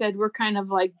like I said, we're kind of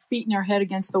like beating our head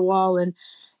against the wall, and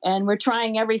we're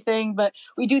trying everything, but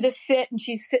we do the sit, and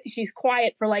she's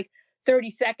quiet for like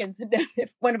 30 seconds. And then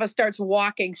if one of us starts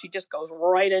walking, she just goes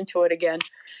right into it again.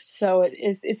 So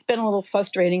it's been a little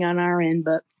frustrating on our end,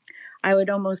 but I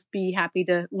would almost be happy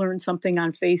to learn something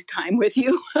on FaceTime with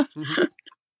you. Mm-hmm.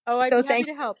 Oh, I'd be happy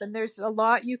to help. And there's a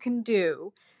lot you can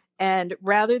do. And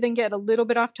rather than get a little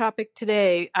bit off topic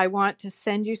today, I want to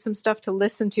send you some stuff to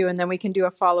listen to, and then we can do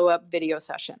a follow-up video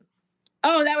session.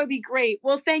 Oh, that would be great.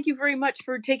 Well, thank you very much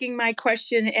for taking my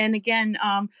question. And again,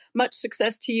 much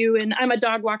success to you. And I'm a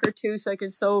dog walker too, so I can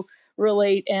so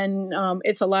relate. And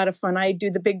it's a lot of fun. I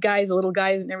do the big guys, the little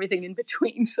guys, and everything in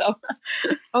between. So,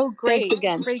 oh, great. Thanks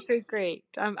again. Great.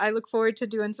 I look forward to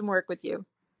doing some work with you.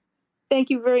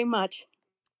 Thank you very much.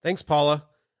 Thanks, Paula.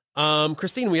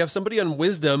 Christine, we have somebody on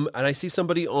Wisdom, and I see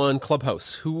somebody on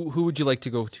Clubhouse. Who would you like to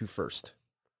go to first?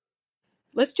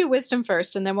 Let's do Wisdom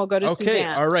first, and then we'll go to Suzanne. Okay,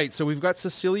 all right. So we've got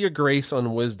Cecilia Grace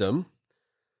on Wisdom.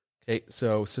 Okay,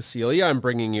 so Cecilia, I'm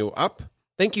bringing you up.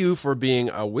 Thank you for being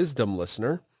a Wisdom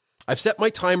listener. I've set my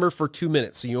timer for 2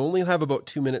 minutes, so you only have about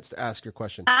 2 minutes to ask your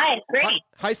question. Hi, great.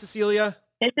 Hi, Cecilia.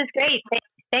 This is great.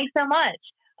 Thanks so much.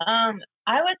 I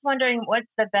was wondering what's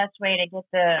the best way to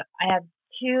get I have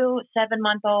 2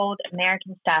 7-month-old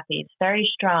American Staffies, very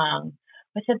strong.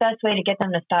 What's the best way to get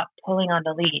them to stop pulling on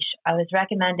the leash? I was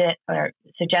recommended or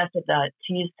suggested to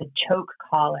use the choke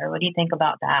collar. What do you think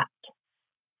about that?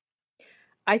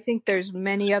 I think there's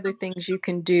many other things you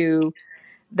can do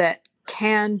that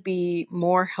can be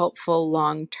more helpful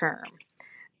long term.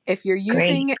 If you're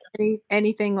using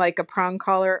anything like a prong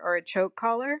collar or a choke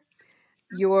collar,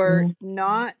 you're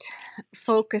not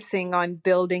focusing on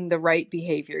building the right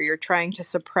behavior. You're trying to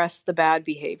suppress the bad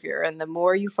behavior. And the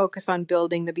more you focus on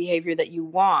building the behavior that you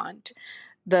want,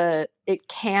 it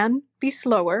can be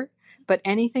slower, but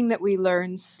anything that we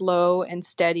learn slow and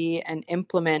steady and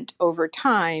implement over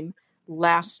time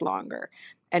lasts longer.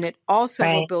 And it also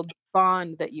will build the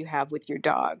bond that you have with your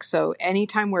dog. So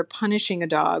anytime we're punishing a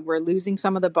dog, we're losing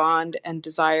some of the bond and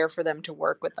desire for them to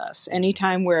work with us.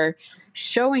 Anytime we're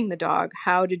showing the dog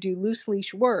how to do loose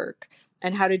leash work,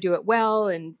 and how to do it well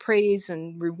and praise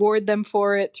and reward them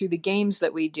for it through the games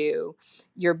that we do,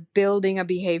 you're building a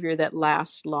behavior that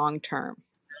lasts long term.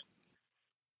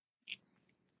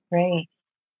 Great.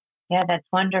 Yeah, that's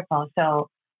wonderful. So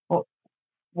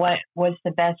what was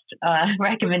the best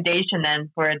recommendation then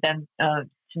for them to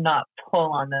not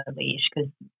pull on the leash? Because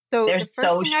they're the first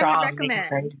so thing strong. I would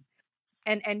recommend,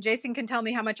 and Jason can tell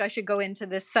me how much I should go into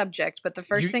this subject, but the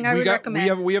first thing I would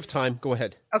recommend... We have time. Go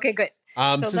ahead. Okay, good.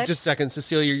 Just a second.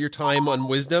 Cecilia, your time on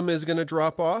wisdom is going to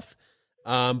drop off.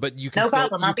 But you can no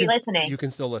problem. I'll be listening. You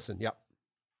can still listen. Yep.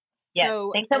 Yeah.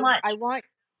 So thanks so much.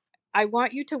 I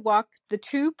want you to walk the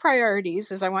two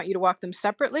priorities is I want you to walk them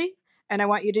separately, and I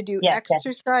want you to do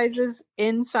exercises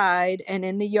inside and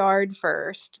in the yard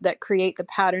first that create the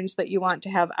patterns that you want to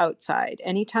have outside.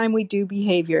 Anytime we do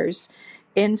behaviors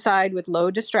inside with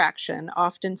low distraction,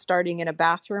 often starting in a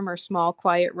bathroom or small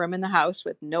quiet room in the house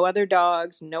with no other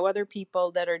dogs, no other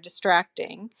people that are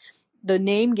distracting, the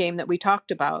name game that we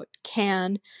talked about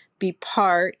can be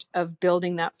part of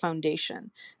building that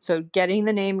foundation. So getting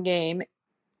the name game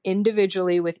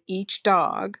individually with each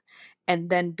dog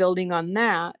and then building on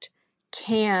that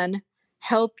can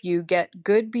help you get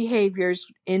good behaviors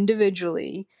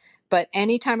individually. But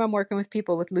anytime I'm working with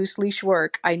people with loose leash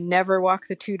work, I never walk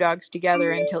the two dogs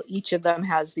together until each of them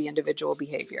has the individual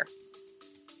behavior.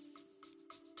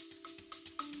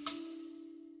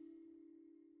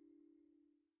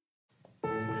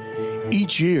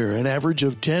 Each year, an average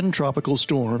of 10 tropical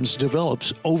storms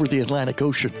develops over the Atlantic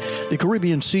Ocean, the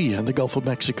Caribbean Sea, and the Gulf of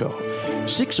Mexico.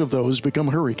 6 of those become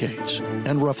hurricanes,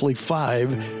 and roughly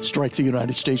 5 strike the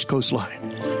United States coastline.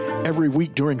 Every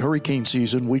week during hurricane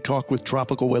season, we talk with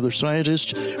tropical weather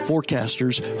scientists,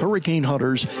 forecasters, hurricane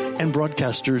hunters, and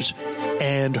broadcasters,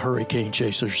 and hurricane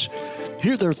chasers.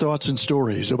 Hear their thoughts and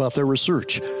stories about their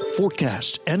research,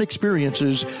 forecasts, and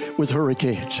experiences with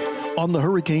hurricanes on the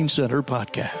Hurricane Center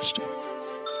podcast.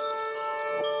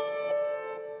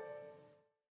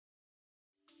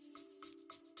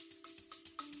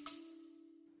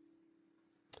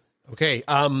 Okay,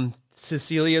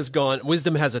 Cecilia's gone.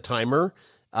 Wisdom has a timer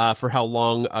for how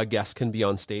long a guest can be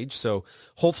on stage. So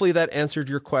hopefully that answered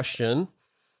your question.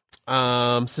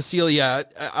 Cecilia,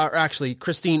 or actually,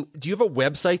 Christine, do you have a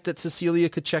website that Cecilia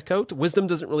could check out? Wisdom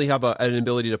doesn't really have an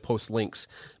ability to post links,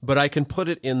 but I can put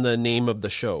it in the name of the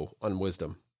show on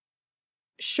Wisdom.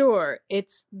 Sure.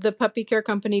 It's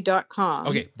thepuppycarecompany.com.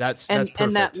 Okay, that's perfect.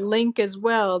 And that link as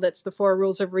well, that's the 4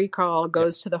 rules of recall,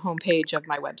 goes to the homepage of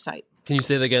my website. Can you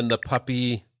say that again?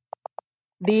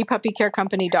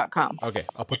 Thepuppycarecompany.com. Okay,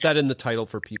 I'll put that in the title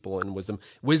for people in Wisdom.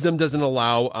 Wisdom doesn't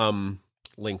allow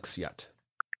links yet.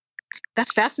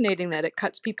 That's fascinating that it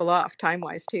cuts people off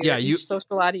time-wise too. Yeah, each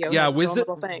social audio. Yeah,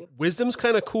 Wisdom's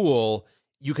kind of cool.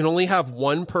 You can only have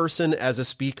one person as a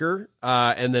speaker,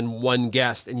 and then one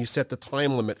guest, and you set the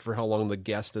time limit for how long the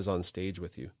guest is on stage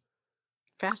with you.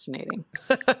 Fascinating.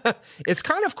 It's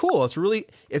kind of cool.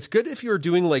 It's good if you're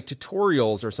doing like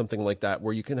tutorials or something like that,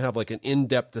 where you can have like an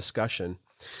in-depth discussion.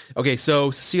 Okay, so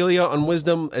Cecilia on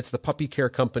Wisdom, it's the Puppy Care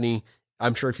Company.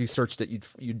 I'm sure if you searched it,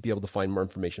 you'd be able to find more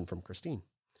information from Christine.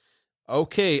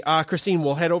 Okay, Christine,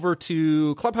 we'll head over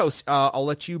to Clubhouse. I'll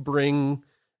let you be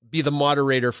the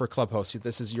moderator for Clubhouse.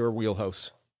 This is your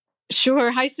wheelhouse.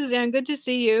 Sure. Hi, Suzanne. Good to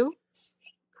see you.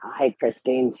 Hi,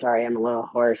 Christine. Sorry, I'm a little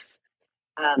hoarse.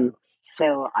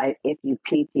 If you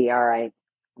PTR, I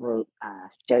will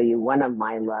show you one of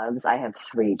my loves. I have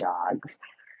 3 dogs.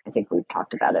 I think we've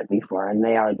talked about it before, and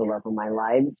they are the love of my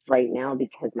life right now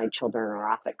because my children are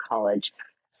off at college.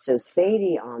 So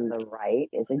Sadie on the right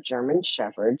is a German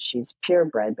Shepherd. She's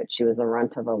purebred, but she was a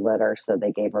runt of a litter, so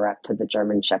they gave her up to the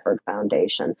German Shepherd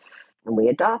Foundation. And we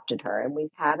adopted her, and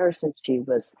we've had her since she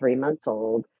was 3 months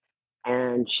old.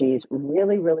 And she's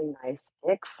really, really nice,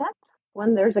 except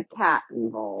when there's a cat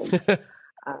involved.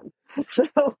 So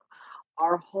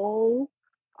our whole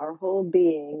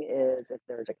being is, if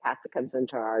there's a cat that comes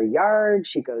into our yard,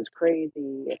 she goes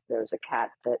crazy. If there's a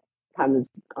cat that comes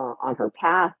on her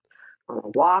path, on a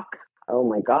walk, oh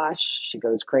my gosh, she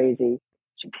goes crazy.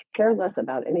 She could care less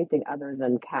about anything other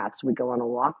than cats. We go on a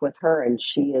walk with her, and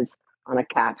she is on a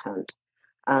cat hunt.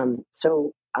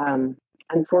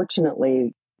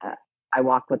 Unfortunately, I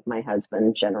walk with my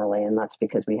husband generally, and that's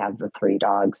because we have the 3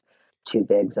 dogs, 2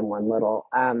 bigs and 1 little.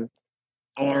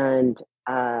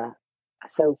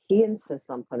 So he insists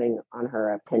on putting on her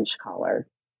a pinch collar.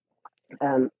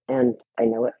 And I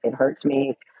know it hurts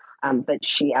me, but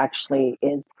she actually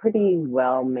is pretty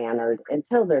well-mannered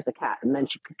until there's a cat, and then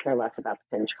she could care less about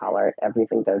the pinch collar.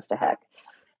 Everything goes to heck.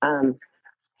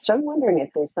 So I'm wondering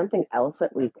if there's something else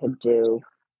that we could do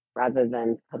rather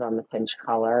than put on the pinch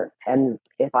collar, and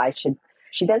if I should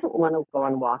She doesn't want to go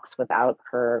on walks without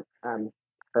her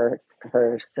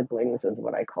siblings, is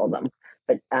what I call them.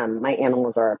 But my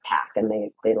animals are a pack, and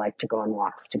they like to go on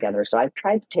walks together. So I've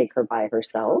tried to take her by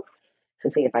herself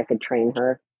to see if I could train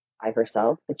her by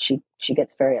herself, but she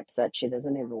gets very upset. She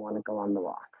doesn't even want to go on the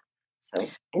walk. So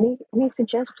any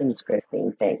suggestions,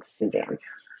 Christine? Thanks, Suzanne.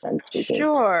 Done speaking.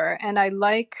 Sure. And I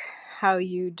like how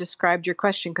you described your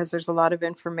question because there's a lot of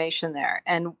information there.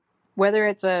 And whether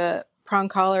it's a prong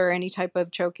collar or any type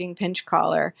of choking pinch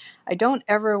collar, I don't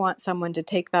ever want someone to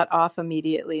take that off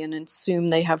immediately and assume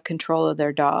they have control of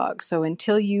their dog. So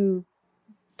until you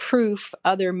proof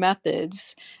other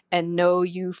methods and know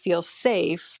you feel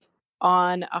safe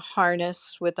on a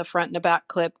harness with a front and a back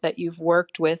clip that you've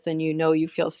worked with and you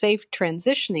feel safe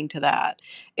transitioning to that,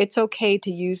 it's okay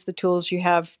to use the tools you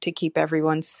have to keep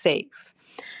everyone safe.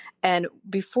 And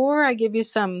before I give you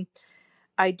some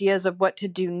ideas of what to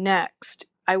do next,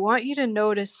 I want you to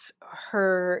notice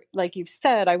her, like you've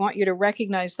said, I want you to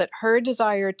recognize that her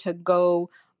desire to go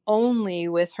only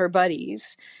with her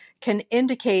buddies can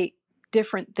indicate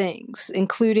different things,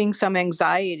 including some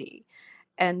anxiety.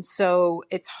 And so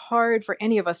it's hard for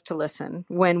any of us to listen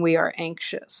when we are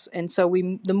anxious. And so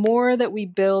the more that we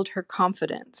build her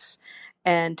confidence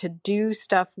and to do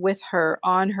stuff with her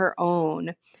on her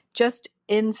own, just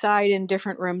inside in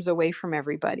different rooms away from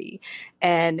everybody,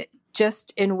 and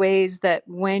just in ways that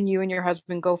when you and your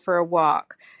husband go for a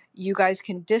walk, you guys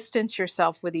can distance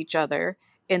yourself with each other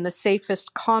in the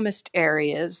safest, calmest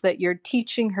areas that you're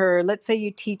teaching her. Let's say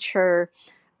you teach her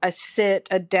a sit,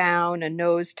 a down, a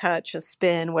nose touch, a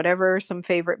spin, whatever some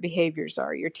favorite behaviors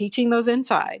are. You're teaching those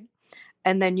inside.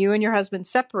 And then you and your husband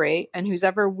separate, and who's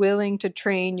ever willing to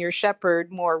train your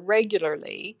shepherd more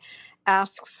regularly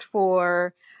asks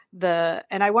for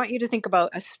and I want you to think about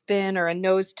a spin or a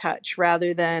nose touch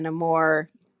rather than a more,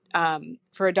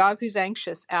 for a dog who's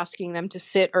anxious, asking them to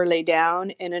sit or lay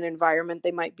down in an environment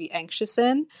they might be anxious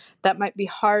in. That might be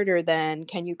harder than,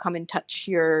 can you come and touch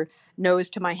your nose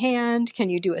to my hand? Can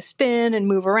you do a spin and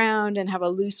move around and have a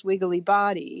loose, wiggly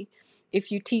body?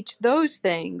 If you teach those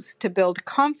things to build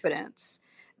confidence,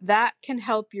 that can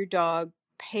help your dog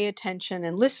pay attention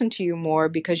and listen to you more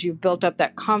because you've built up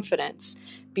that confidence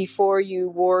before you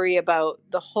worry about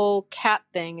the whole cat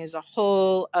thing is a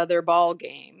whole other ball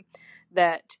game.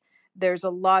 That there's a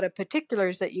lot of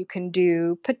particulars that you can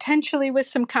do, potentially with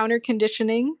some counter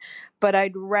conditioning, but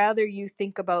I'd rather you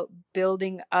think about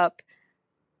building up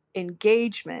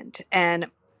engagement. And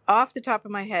off the top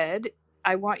of my head,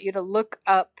 I want you to look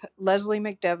up Leslie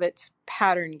McDevitt's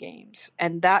pattern games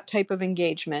and that type of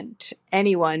engagement.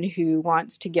 Anyone who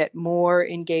wants to get more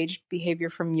engaged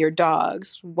behavior from your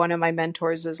dogs, one of my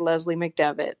mentors is Leslie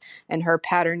McDevitt, and her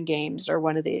pattern games are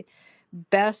one of the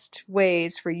best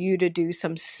ways for you to do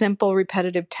some simple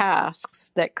repetitive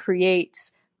tasks that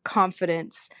creates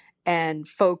confidence and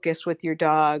focus with your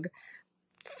dog.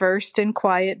 First in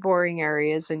quiet, boring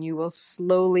areas, and you will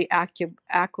slowly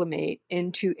acclimate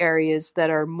into areas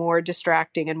that are more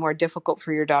distracting and more difficult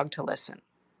for your dog to listen.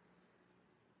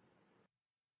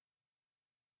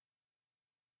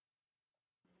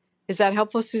 Is that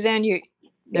helpful, Suzanne?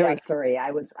 Sorry, I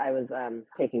was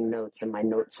taking notes in my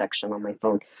notes section on my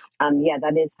phone. Yeah,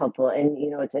 that is helpful. And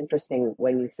it's interesting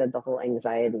when you said the whole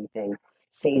anxiety thing.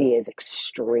 Sadie is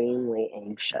extremely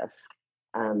anxious.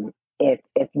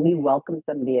 If we welcome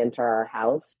somebody into our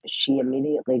house, she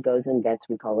immediately goes and gets,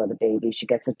 we call it a baby. She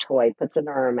gets a toy, puts it in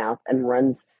her mouth, and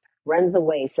runs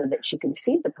away so that she can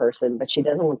see the person, but she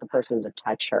doesn't want the person to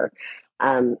touch her.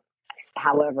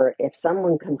 However, if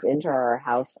someone comes into our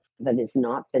house that has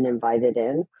not been invited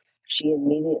in, she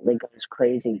immediately goes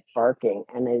crazy barking,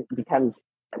 and it becomes,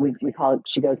 we call it,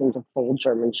 she goes into full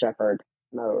German Shepherd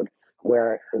mode,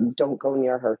 where don't go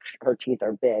near her, her teeth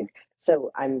are big.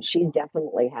 So she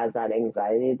definitely has that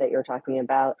anxiety that you're talking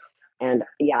about. And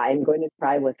yeah, I'm going to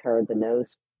try with her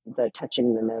the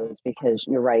touching the nose, because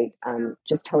you're right.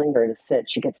 Just telling her to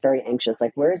sit, she gets very anxious.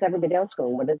 Like, where is everybody else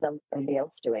going? What is everybody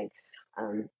else doing?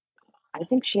 I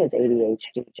think she has ADHD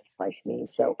just like me,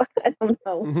 so I don't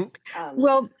know. Mm-hmm.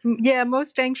 Well, yeah,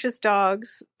 most anxious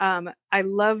dogs. I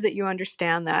love that you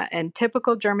understand that. And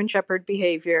typical German Shepherd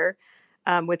behavior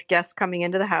with guests coming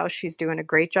into the house, she's doing a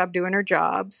great job doing her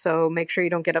job. So make sure you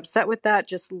don't get upset with that.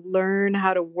 Just learn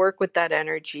how to work with that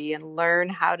energy and learn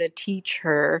how to teach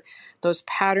her those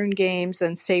pattern games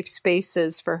and safe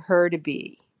spaces for her to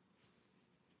be.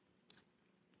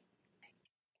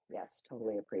 Yes,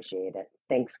 totally appreciate it.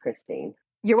 Thanks, Christine.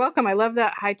 You're welcome. I love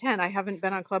that high 10. I haven't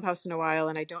been on Clubhouse in a while,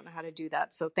 and I don't know how to do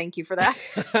that. So thank you for that.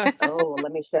 Oh, well,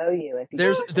 let me show you.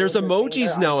 There's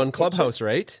emojis now on Clubhouse,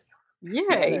 right? Yeah,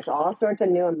 Yay. there's all sorts of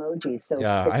new emojis. So,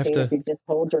 Yeah, I have Christine, if to. you just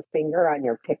hold your finger on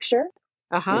your picture,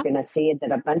 you're Uh-huh. going to see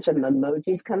that a bunch of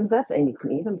emojis comes up, and you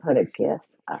can even put a GIF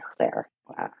up there.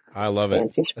 Wow. I love it.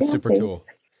 Fancy That's super schmancy. cool.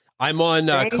 I'm on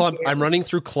Thank Club. I'm you. running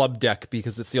through Club Deck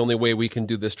because it's the only way we can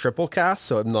do this triple cast.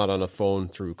 So I'm not on a phone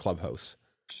through Clubhouse.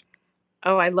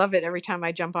 Oh, I love it. Every time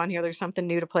I jump on here, there's something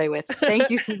new to play with. Thank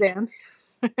you, Suzanne.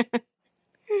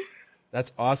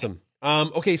 That's awesome.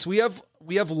 Okay, so we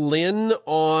have Lynn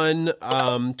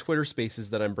on Twitter Spaces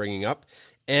that I'm bringing up,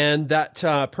 and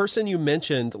that person you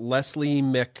mentioned, Leslie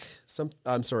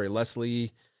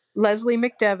Leslie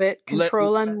McDevitt, Le-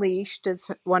 Control Unleashed is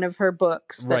one of her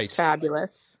books. That's Right.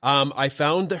 fabulous. I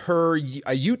found a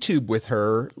YouTube with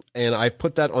her, and I've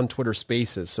put that on Twitter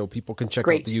Spaces, so people can check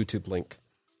Great. out the YouTube link.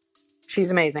 She's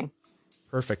amazing.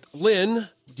 Perfect. Lynn,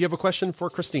 do you have a question for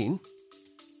Christine?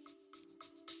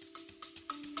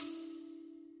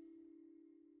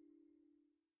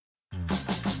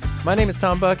 My name is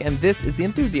Tom Buck, and this is The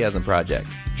Enthusiasm Project.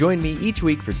 Join me each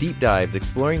week for deep dives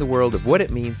exploring the world of what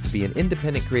it means to be an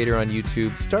independent creator on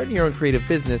YouTube, starting your own creative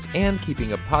business, and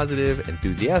keeping a positive,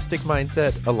 enthusiastic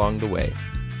mindset along the way.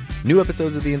 New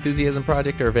episodes of The Enthusiasm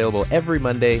Project are available every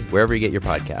Monday, wherever you get your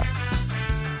podcasts.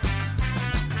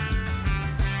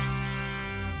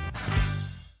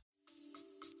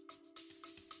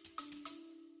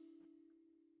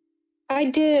 I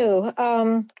do.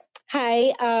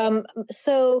 Hi.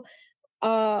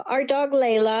 Our dog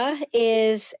Layla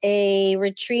is a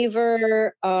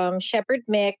retriever shepherd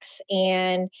mix,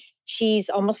 and she's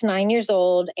almost 9 years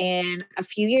old. And a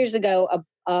few years ago,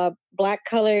 a black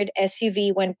colored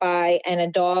SUV went by, and a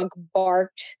dog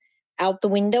barked out the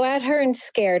window at her and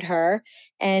scared her.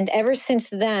 And ever since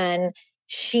then,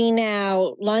 she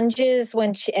now lunges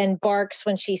and barks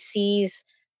when she sees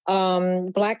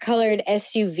black colored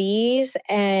SUVs,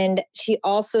 and she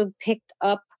also picked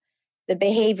up the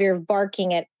behavior of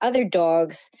barking at other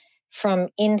dogs from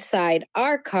inside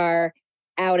our car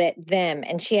out at them.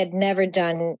 And she had never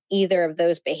done either of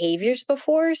those behaviors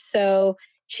before. So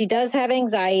she does have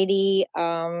anxiety.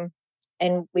 And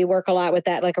we work a lot with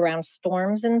that, like around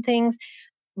storms and things.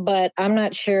 But I'm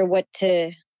not sure what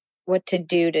to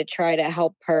do to try to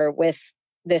help her with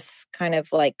this kind of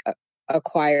like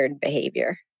acquired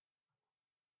behavior.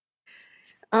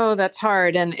 Oh, that's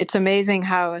hard. And it's amazing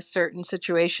how a certain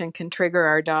situation can trigger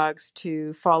our dogs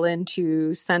to fall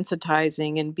into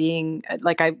sensitizing and being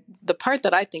the part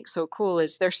that I think so cool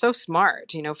is they're so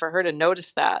smart, for her to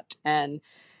notice that and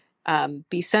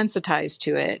be sensitized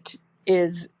to it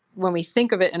is when we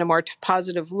think of it in a more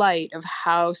positive light of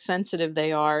how sensitive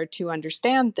they are to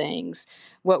understand things,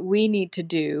 what we need to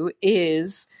do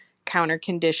is counter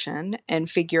condition and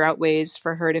figure out ways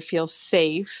for her to feel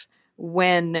safe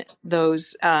when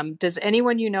those does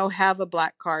anyone have a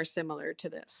black car similar to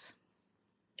this?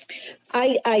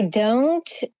 I don't,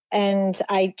 and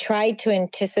I try to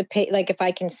anticipate, like if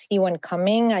I can see one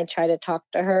coming, I try to talk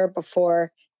to her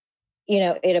before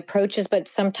it approaches. But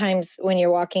sometimes when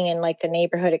you're walking in like the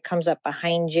neighborhood, it comes up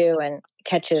behind you and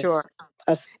catches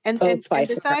us and both by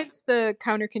surprise. Besides the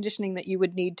counter conditioning that you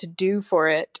would need to do for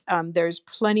it, there's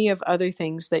plenty of other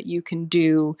things that you can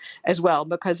do as well,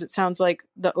 because it sounds like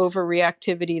the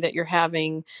overreactivity that you're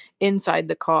having inside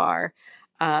the car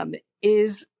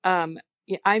is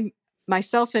I'm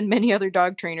myself and many other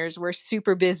dog trainers were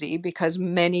super busy because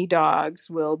many dogs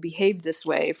will behave this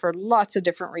way for lots of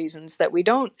different reasons that we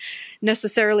don't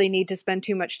necessarily need to spend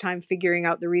too much time figuring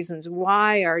out the reasons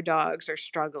why our dogs are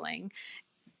struggling,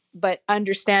 but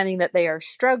understanding that they are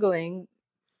struggling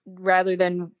rather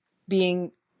than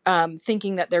being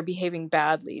thinking that they're behaving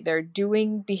badly. They're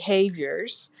doing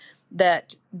behaviors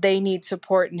that they need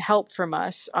support and help from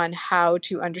us on how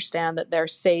to understand that they're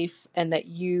safe and that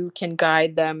you can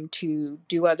guide them to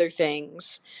do other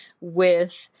things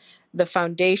with the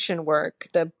foundation work.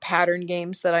 The pattern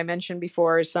games that I mentioned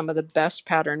before is some of the best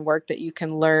pattern work that you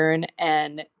can learn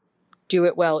and do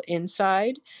it well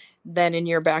inside, then in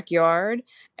your backyard,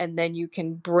 and then you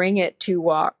can bring it to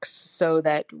walks so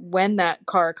that when that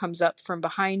car comes up from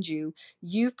behind you,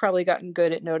 you've probably gotten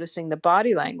good at noticing the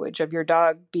body language of your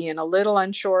dog being a little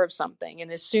unsure of something.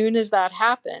 And as soon as that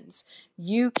happens,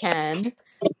 you can,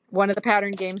 one of the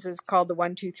pattern games is called the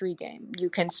 1-2-3 game. You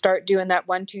can start doing that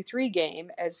 1-2-3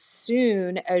 game as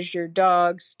soon as your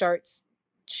dog starts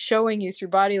showing you through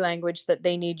body language that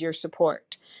they need your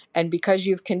support. And because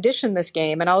you've conditioned this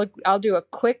game, and I'll do a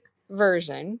quick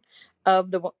version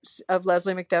of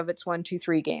Leslie McDevitt's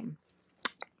 1-2-3 game.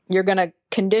 You're going to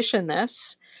condition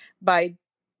this by,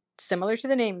 similar to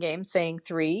the name game, saying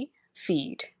 3,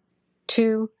 feed,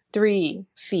 2, 3,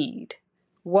 feed,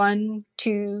 1,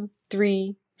 2,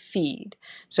 3, feed.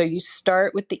 So you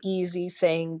start with the easy,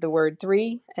 saying the word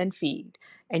 3 and feed,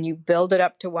 and you build it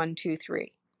up to 1, 2,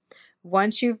 3.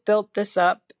 Once you've built this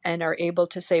up and are able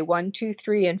to say 1, 2,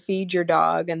 3 and feed your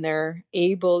dog, and they're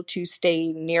able to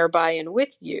stay nearby and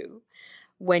with you,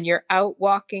 when you're out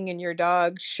walking and your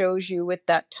dog shows you with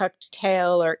that tucked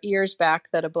tail or ears back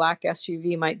that a black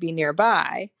SUV might be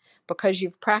nearby, because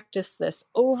you've practiced this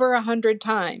over 100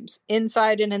 times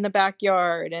inside and in the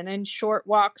backyard and in short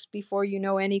walks before you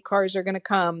know any cars are going to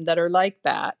come that are like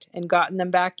that, and gotten them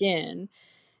back in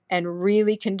and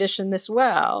really condition this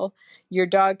well, your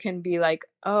dog can be like,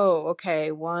 oh, okay,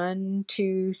 1,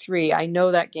 2, 3. I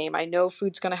know that game. I know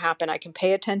food's going to happen. I can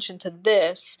pay attention to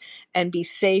this and be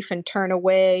safe and turn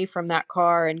away from that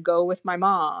car and go with my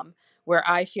mom where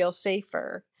I feel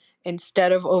safer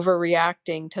instead of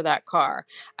overreacting to that car.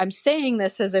 I'm saying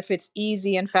this as if it's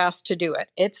easy and fast to do it.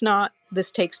 It's not. This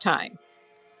takes time.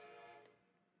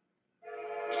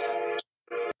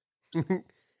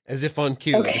 As if on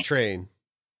cue, the train.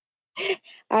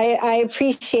 I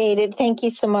appreciate it. Thank you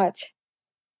so much.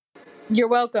 You're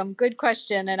welcome. Good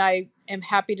question. And I am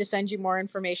happy to send you more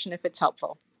information if it's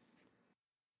helpful.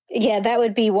 Yeah, that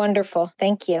would be wonderful.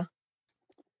 Thank you.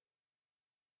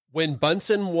 When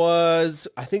Bunsen was,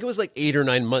 I think it was like 8 or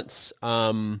 9 months,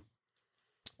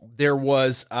 there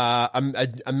was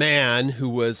a man who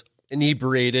was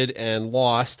inebriated and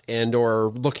lost and or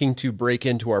looking to break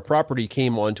into our property,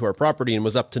 came onto our property and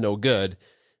was up to no good.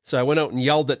 So I went out and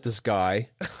yelled at this guy,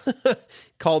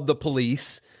 called the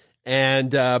police,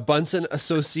 and Bunsen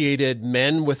associated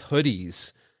men with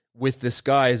hoodies with this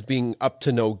guy as being up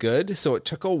to no good. So it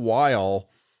took a while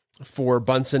for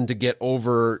Bunsen to get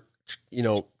over, you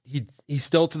know, he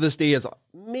still to this day is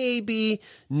maybe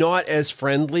not as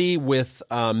friendly with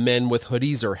men with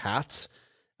hoodies or hats.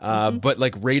 But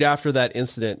like right after that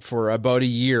incident for about a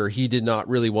year, he did not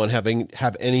really want to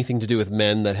have anything to do with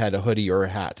men that had a hoodie or a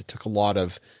hat. It took a lot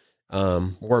of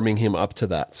warming him up to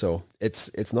that. So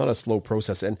it's not a slow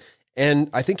process. And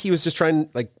I think he was just trying,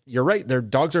 like, you're right. Their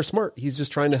dogs are smart. He's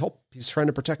just trying to help. He's trying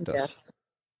to protect us.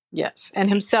 Yes. And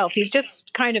himself, he's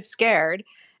just kind of scared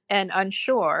and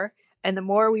unsure. And the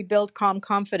more we build calm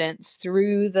confidence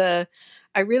through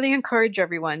I really encourage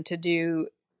everyone to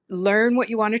learn what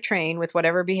you want to train with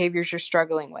whatever behaviors you're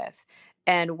struggling with.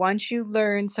 And once you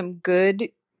learn some good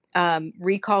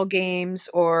recall games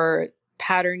or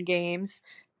pattern games,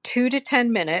 2 to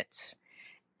 10 minutes,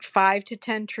 5 to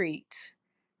 10 treats,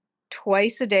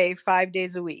 twice a day, 5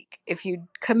 days a week. If you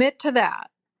commit to that,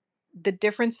 the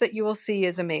difference that you will see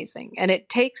is amazing. And it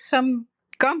takes some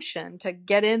gumption to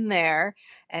get in there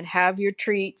and have your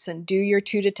treats and do your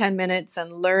 2 to 10 minutes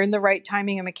and learn the right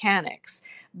timing and mechanics.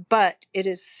 But it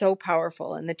is so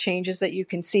powerful. And the changes that you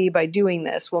can see by doing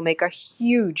this will make a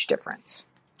huge difference.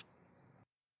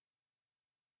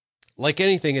 Like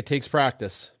anything, it takes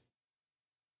practice.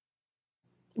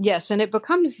 Yes, and it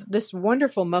becomes this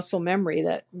wonderful muscle memory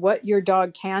that what your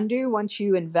dog can do once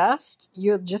you invest,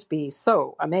 you'll just be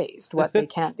so amazed what they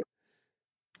can do.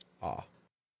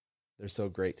 They're so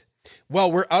great.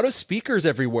 Well, we're out of speakers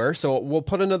everywhere, so we'll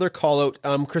put another call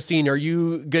out. Christine, are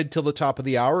you good till the top of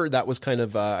the hour? That was kind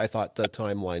of, I thought, the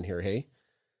timeline here, hey?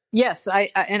 Yes,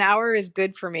 an hour is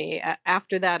good for me.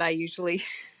 After that, I usually...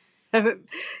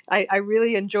 I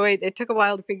really enjoyed it. Took a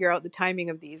while to figure out the timing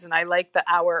of these, and I like the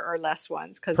hour or less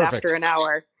ones because after an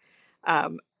hour,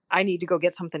 I need to go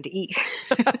get something to eat.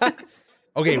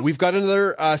 Okay, we've got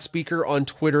another speaker on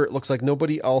Twitter. It looks like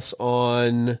nobody else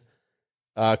on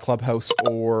Clubhouse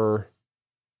or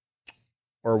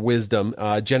Wisdom.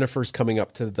 Jennifer's coming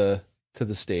up to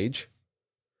the stage.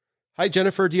 Hi,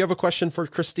 Jennifer. Do you have a question for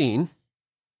Christine?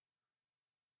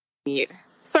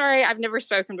 Sorry, I've never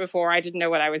spoken before. I didn't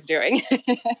know what I was doing.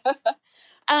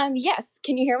 Yes.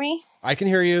 Can you hear me? I can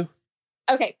hear you.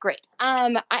 Okay, great.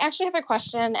 I actually have a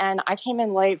question, and I came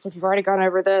in late, so if you've already gone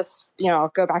over this, I'll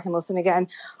go back and listen again.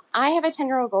 I have a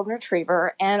 10-year-old golden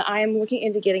retriever, and I'm looking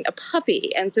into getting a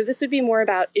puppy. And so this would be more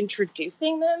about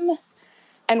introducing them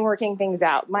and working things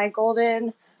out. My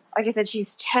golden, like I said,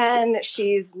 she's 10.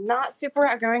 She's not super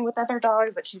outgoing with other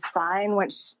dogs, but she's fine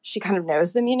once she kind of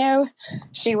knows them,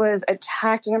 She was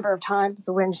attacked a number of times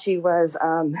when she was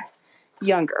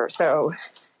younger, so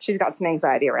she's got some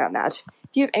anxiety around that.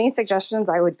 If you have any suggestions,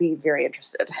 I would be very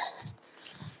interested.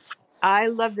 I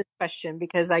love this question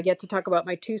because I get to talk about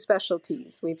my two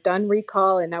specialties. We've done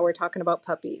recall, and now we're talking about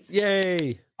puppies.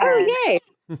 Yay! Yay!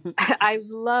 I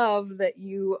love that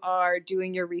you are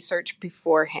doing your research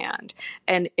beforehand.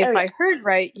 And if I heard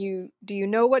right, do you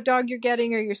know what dog you're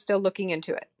getting, or you're still looking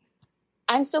into it?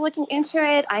 I'm still looking into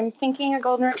it. I'm thinking a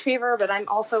golden retriever, but I'm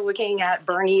also looking at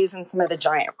Bernese and some of the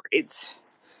giant breeds.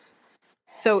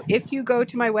 So if you go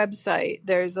to my website,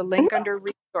 there's a link under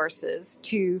resources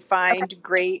to find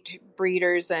great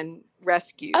breeders and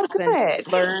rescues and good.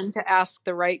 learn to ask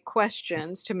the right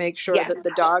questions to make sure Yes. that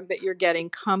the dog that you're getting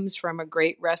comes from a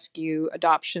great rescue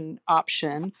adoption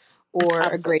option or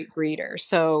a great breeder.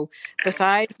 So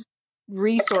besides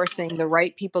resourcing the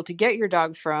right people to get your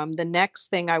dog from, the next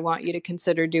thing I want you to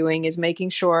consider doing is making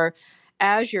sure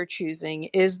as you're choosing,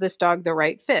 is this dog the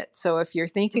right fit? So if you're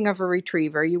thinking of a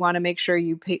retriever, you want to make sure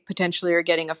you potentially are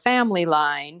getting a family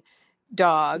line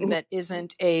dog that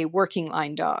isn't a working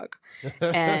line dog.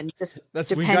 And just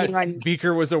depending on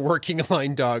Beaker was a working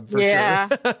line dog for sure.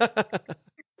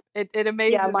 It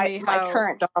amazes my, me my how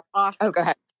current dog. often, go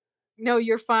ahead. No,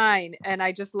 you're fine. And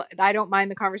I don't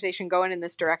mind the conversation going in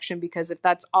this direction, because if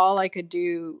that's all I could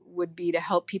do would be to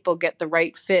help people get the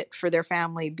right fit for their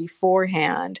family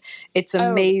beforehand. It's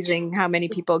amazing how many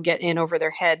people get in over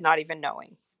their head, not even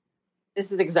knowing.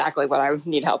 This is exactly what I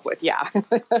need help with. Yeah.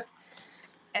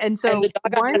 And so the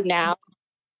dog I have now,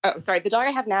 the dog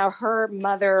I have now, her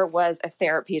mother was a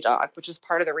therapy dog, which is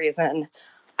part of the reason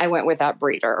I went with that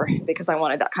breeder, because I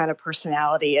wanted that kind of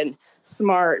personality and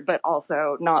smart, but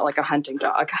also not like a hunting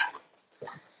dog.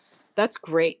 That's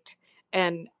great.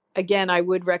 And again, I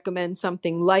would recommend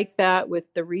something like that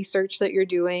with the research that you're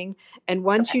doing. And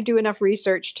once you do enough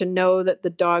research to know that the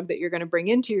dog that you're going to bring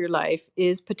into your life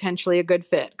is potentially a good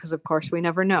fit, because of course we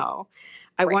never know,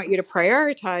 I want you to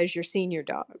prioritize your senior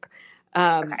dog.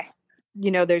 You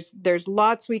know, there's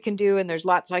lots we can do, and there's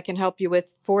lots I can help you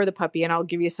with for the puppy. And I'll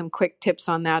give you some quick tips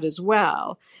on that as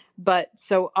well. But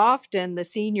so often the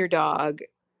senior dog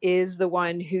is the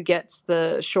one who gets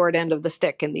the short end of the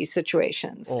stick in these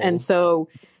situations. And so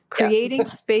creating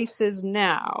spaces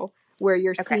now where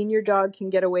your senior dog can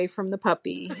get away from the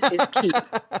puppy is key.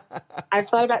 I've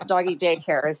thought about doggy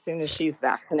daycare as soon as she's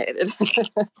vaccinated.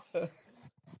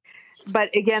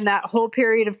 But again, that whole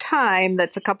period of time,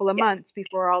 that's a couple of months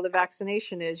before all the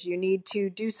vaccination is, you need to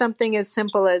do something as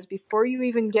simple as, before you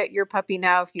even get your puppy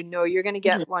now, if you know you're going to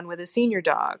get one with a senior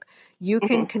dog, you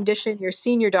can condition your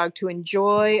senior dog to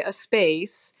enjoy a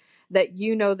space that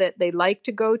you know that they like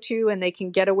to go to and they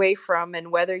can get away from. And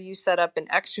whether you set up an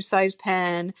exercise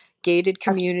pen, gated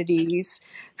communities,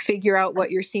 figure out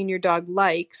what your senior dog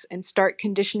likes and start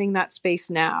conditioning that space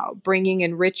now, bringing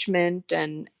enrichment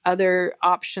and other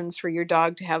options for your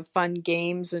dog to have fun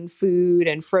games and food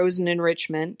and frozen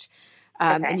enrichment.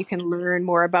 And you can learn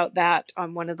more about that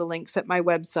on one of the links at my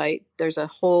website. There's a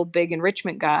whole big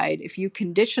enrichment guide. If you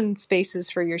condition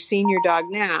spaces for your senior dog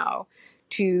now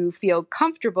to feel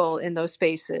comfortable in those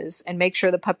spaces and make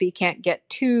sure the puppy can't get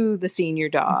to the senior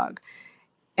dog,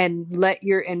 and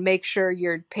make sure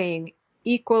you're paying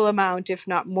equal amount, if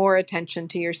not more, attention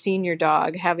to your senior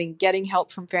dog, getting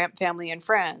help from family and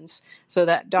friends so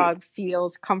that dog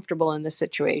feels comfortable in the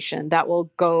situation, that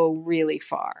will go really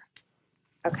far.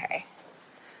 Okay.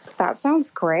 That sounds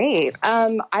great.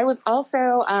 I was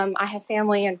also, I have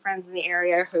family and friends in the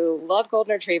area who love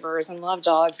golden retrievers and love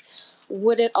dogs.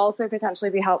 Would it also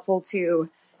potentially be helpful to,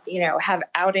 have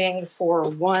outings for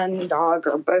one dog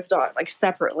or both dogs, like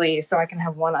separately, so I can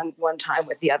have one-on-one time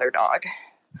with the other dog?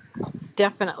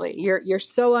 Definitely. You're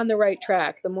so on the right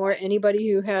track. The more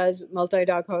anybody who has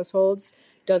multi-dog households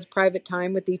does private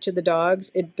time with each of the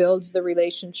dogs, it builds the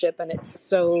relationship, and it's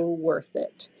so worth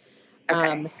it.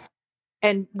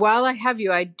 And while I have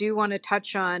you, I do want to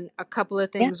touch on a couple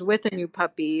of things with a new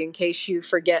puppy in case you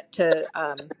forget to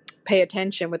pay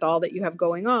attention with all that you have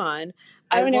going on.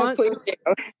 Please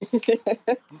do.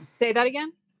 Say that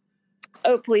again?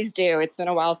 Oh, please do. It's been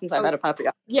a while since I've had a puppy.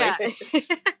 Yeah.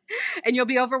 And you'll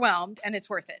be overwhelmed, and it's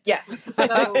worth it. Yeah.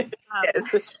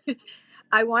 So,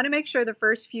 I want to make sure the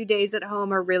first few days at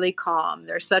home are really calm.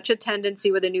 There's such a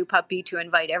tendency with a new puppy to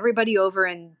invite everybody over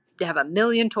and to have a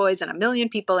million toys and a million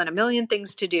people and a million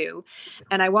things to do.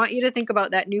 And I want you to think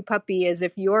about that new puppy as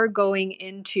if you're going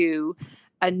into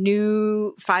a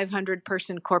new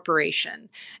 500-person corporation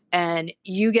and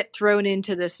you get thrown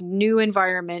into this new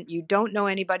environment. You don't know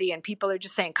anybody, and people are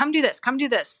just saying, come do this,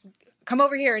 come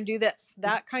over here and do this.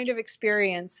 That kind of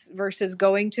experience versus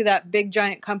going to that big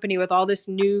giant company with all this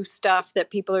new stuff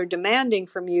that people are demanding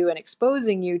from you and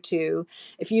exposing you to.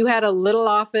 If you had a little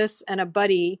office and a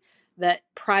buddy that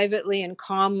privately and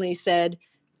calmly said,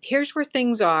 here's where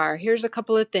things are, here's a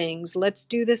couple of things, let's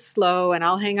do this slow, and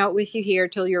I'll hang out with you here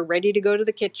till you're ready to go to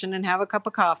the kitchen and have a cup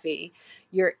of coffee,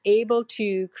 you're able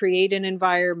to create an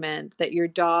environment that your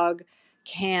dog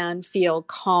can feel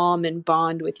calm and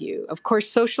bond with you. Of course,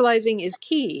 socializing is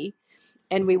key,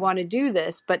 and we want to do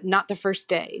this, but not the first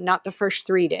day, not the first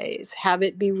 3 days. Have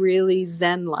it be really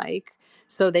Zen-like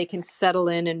so they can settle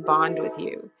in and bond with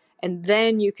you. And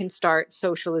then you can start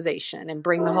socialization and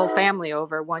bring the whole family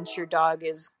over once your dog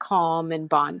is calm and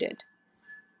bonded.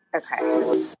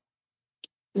 Okay.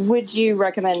 Would you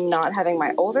recommend not having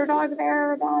my older dog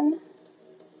there then?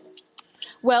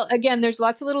 Well, again, there's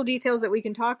lots of little details that we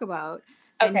can talk about.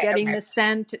 And getting the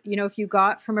scent, if you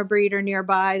got from a breeder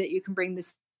nearby, that you can bring the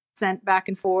scent back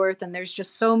and forth. And there's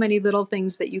just so many little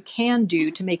things that you can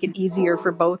do to make it easier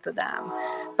for both of them.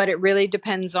 But it really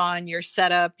depends on your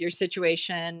setup, your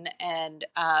situation, and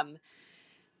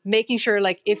making sure,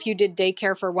 like, if you did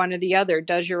daycare for one or the other,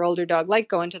 does your older dog like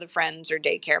going to the friends or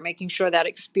daycare? Making sure that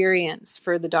experience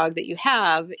for the dog that you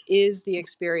have is the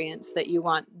experience that you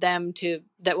want them to,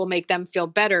 that will make them feel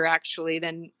better actually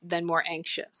than more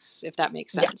anxious, if that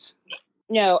makes sense. Yeah.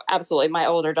 No, absolutely. My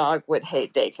older dog would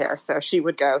hate daycare, so she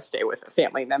would go stay with a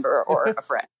family member or a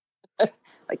friend.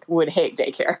 Like, would hate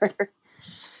daycare.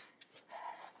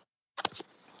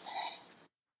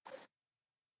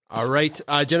 All right,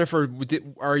 Jennifer,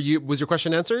 was your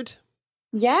question answered?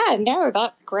 Yeah, no,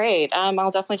 that's great.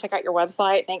 I'll definitely check out your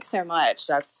website. Thanks so much.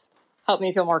 That's helped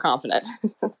me feel more confident.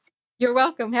 You're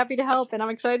welcome. Happy to help, and I'm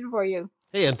excited for you.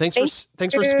 Hey, and thanks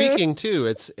for speaking too.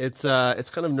 It's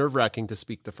kind of nerve-wracking to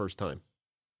speak the first time.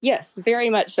 Yes, very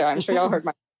much so. I'm sure y'all heard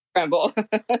my tremble.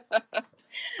 Okay,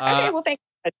 well, thank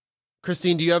you.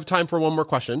 Christine, do you have time for one more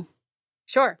question?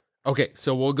 Sure. Okay,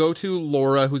 so we'll go to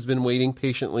Laura, who's been waiting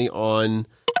patiently on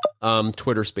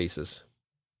Twitter Spaces.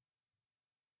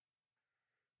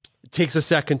 It takes a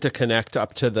second to connect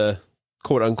up to the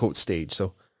quote-unquote stage,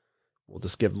 so we'll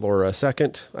just give Laura a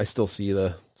second. I still see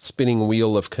the spinning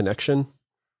wheel of connection.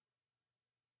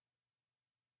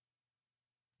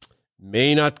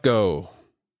 May not go.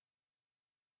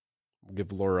 We'll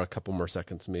give Laura a couple more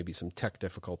seconds, maybe some tech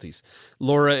difficulties.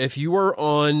 Laura, if you are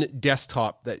on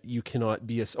desktop that you cannot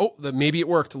be maybe it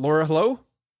worked. Laura, hello?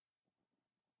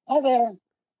 Hi there.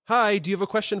 Hi, do you have a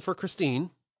question for Christine?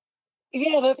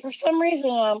 Yeah, but for some reason,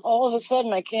 all of a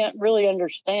sudden I can't really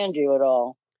understand you at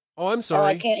all. Oh, I'm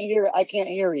sorry. I can't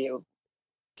hear you.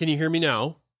 Can you hear me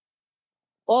now?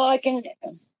 Well, I can.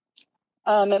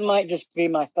 It might just be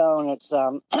my phone. It's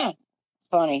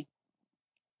funny.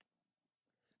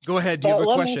 Go ahead. Do you have a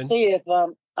question? Let me see if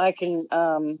I can.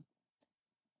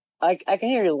 I can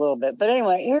hear you a little bit, but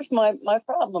anyway, here's my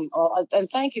problem. And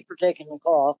thank you for taking the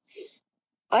call.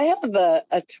 I have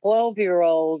a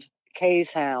 12-year-old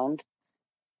case hound,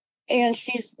 and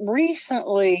she's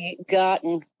recently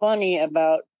gotten funny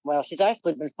about. Well, she's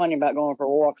actually been funny about going for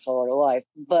walks all her life,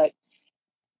 but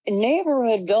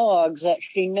neighborhood dogs that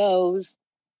she knows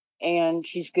and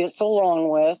she gets along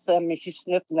with. I mean, she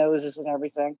sniffs noses and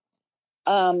everything.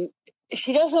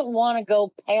 She doesn't want to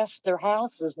go past their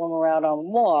houses when we're out on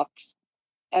walks.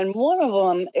 And one of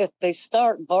them, if they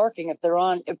start barking,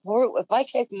 if I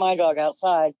take my dog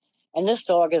outside and this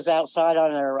dog is outside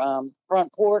on their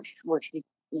front porch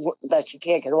that she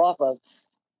can't get off of,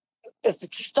 if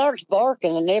she starts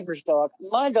barking, the neighbor's dog,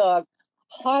 my dog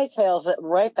hightails it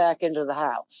right back into the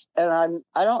house. And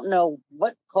I don't know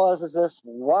what causes this,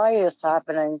 why it's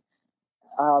happening.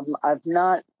 I've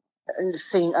not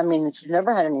seen, she's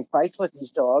never had any fights with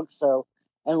these dogs. So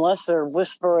unless they're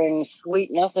whispering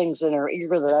sweet nothings in her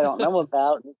ear that I don't know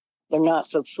about, they're not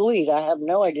so sweet. I have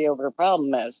no idea what her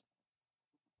problem is.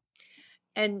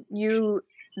 And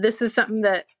this is something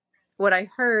that what I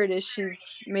heard is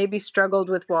she's maybe struggled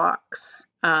with walks.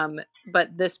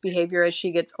 But this behavior as she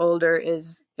gets older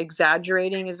is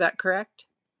exaggerating. Is that correct?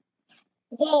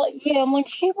 Well, yeah, when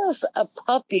she was a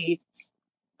puppy,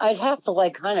 I'd have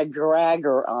to kind of drag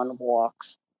her on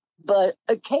walks. But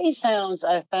case hounds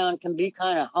I found can be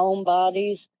kind of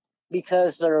homebodies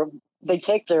because they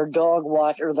take their dog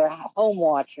watch or their home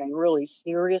watching really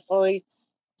seriously.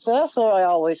 So that's what I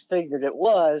always figured it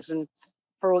was. And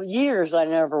for years, I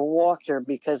never walked her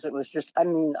because it was just,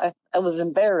 I was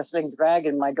embarrassing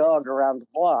dragging my dog around the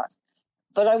block.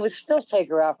 But I would still take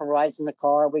her out for rides in the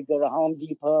car. We'd go to Home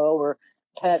Depot or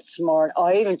PetSmart.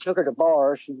 I even took her to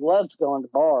bars. She loves going to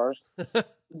bars.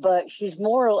 But she's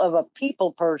more of a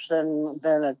people person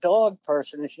than a dog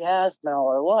person, and she has been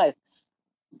all her life.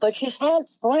 But she's had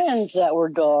friends that were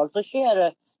dogs. I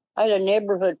had a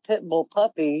neighborhood pit bull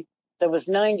puppy that was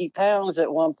 90 pounds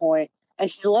at one point, and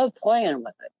she loved playing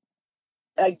with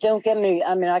it. Don't get me,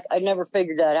 I never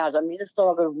figured that out. This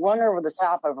dog would run over the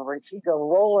top of her and she'd go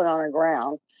rolling on the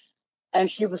ground,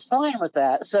 and she was fine with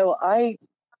that. So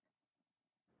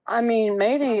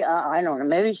maybe, I don't know,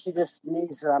 maybe she just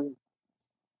needs,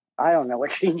 I don't know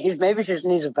what she needs. Maybe she just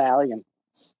needs a Valium.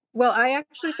 Well, I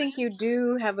actually think you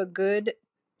do have a good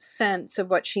sense of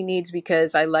what she needs,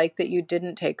 because I like that you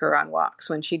didn't take her on walks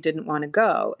when she didn't want to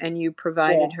go, and you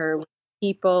provided her with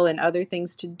people and other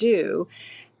things to do.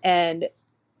 And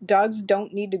dogs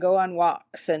don't need to go on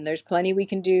walks, and there's plenty we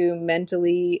can do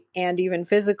mentally and even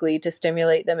physically to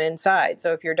stimulate them inside.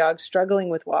 So if your dog's struggling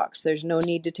with walks, there's no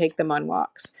need to take them on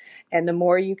walks. And the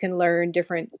more you can learn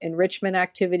different enrichment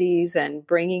activities and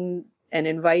bringing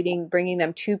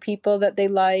them to people that they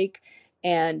like,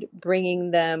 and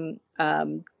bringing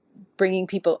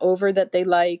people over that they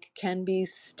like, can be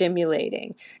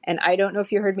stimulating. And I don't know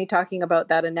if you heard me talking about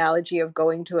that analogy of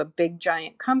going to a big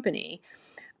giant company.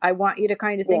 I want you to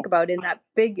kind of think about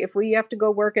if we have to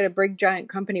go work at a big giant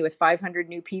company with 500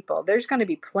 new people, there's going to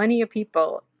be plenty of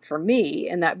people for me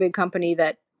in that big company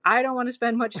that I don't want to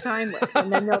spend much time with.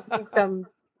 And then there'll be some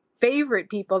favorite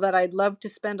people that I'd love to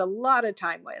spend a lot of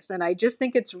time with. And I just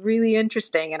think it's really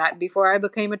interesting. And before I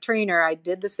became a trainer, I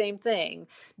did the same thing.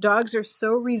 Dogs are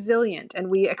so resilient, and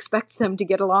we expect them to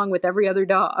get along with every other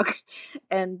dog.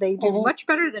 And they do much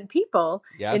better than people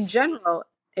in general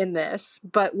in this,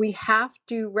 but we have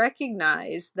to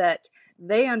recognize that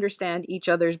they understand each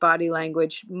other's body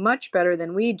language much better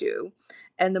than we do.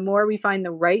 And the more we find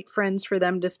the right friends for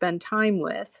them to spend time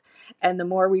with, and the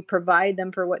more we provide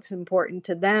them for what's important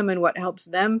to them and what helps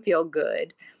them feel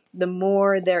good, the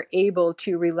more they're able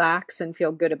to relax and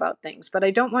feel good about things. But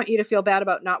I don't want you to feel bad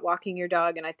about not walking your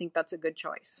dog, and I think that's a good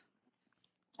choice.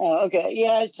 Oh, okay.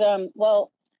 Yeah, it's well,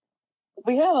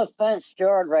 we have a fenced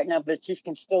yard right now, but she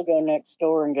can still go next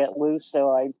door and get loose. So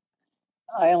I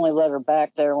only let her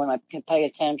back there when I can pay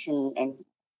attention. And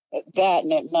at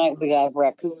night we have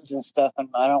raccoons and stuff, and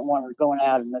I don't want her going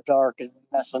out in the dark and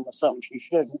messing with something she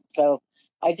shouldn't. So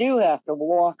I do have to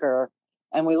walk her,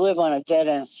 and we live on a dead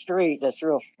end street that's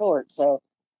real short. So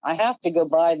I have to go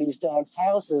by these dogs'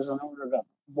 houses in order to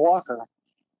walk her.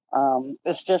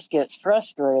 This just gets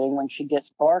frustrating when she gets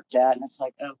barked at, and it's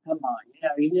like, oh, come on, I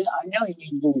know you need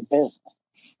to do your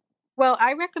business. Well,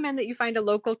 I recommend that you find a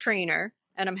local trainer,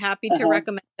 and I'm happy to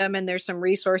recommend them. And there's some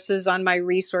resources on my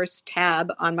resource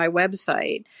tab on my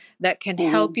website that can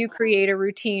help you create a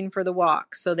routine for the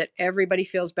walk so that everybody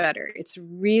feels better. It's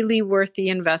really worth the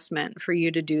investment for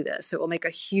you to do this. It will make a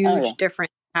huge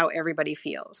difference in how everybody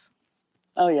feels.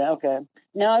 Oh, yeah, okay.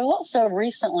 Now, I've also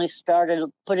recently started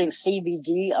putting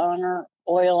CBD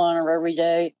oil on her every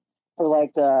day for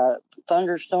like the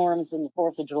thunderstorms and the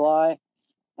 4th of July.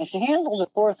 And she handled the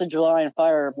 4th of July and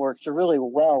fireworks really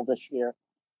well this year.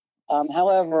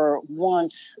 However,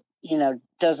 once,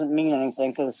 doesn't mean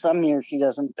anything, because some years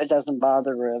it doesn't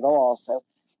bother her at all. So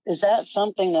is that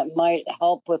something that might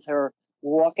help with her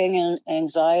walking and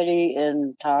anxiety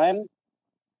in time?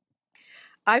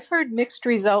 I've heard mixed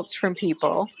results from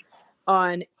people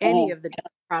on any of the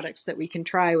products that we can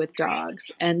try with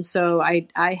dogs. And so I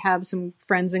have some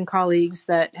friends and colleagues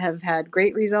that have had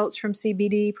great results from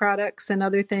CBD products and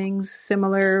other things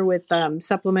similar with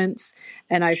supplements.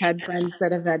 And I've had friends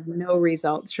that have had no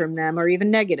results from them or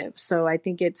even negative. So I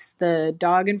think it's the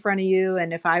dog in front of you.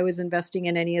 And if I was investing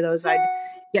in any of those, I'd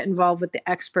get involved with the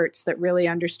experts that really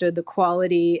understood the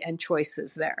quality and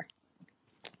choices there.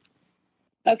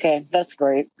 Okay, that's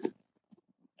great.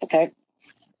 Okay.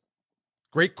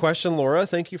 Great question, Laura.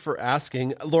 Thank you for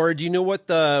asking. Laura, do you know what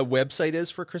the website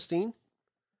is for Christine?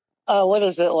 What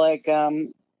is it like?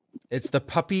 It's the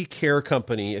Puppy Care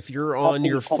Company. If you're on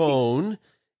your phone,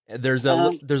 there's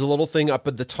a little thing up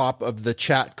at the top of the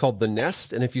chat called The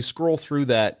Nest. And if you scroll through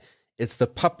that, it's the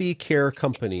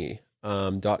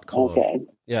puppycarecompany.com. Okay.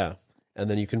 Yeah. And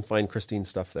then you can find Christine's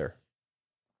stuff there.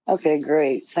 Okay,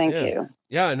 great. Thank you.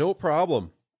 Yeah, no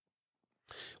problem.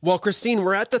 Well, Christine,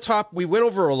 we're at the top. We went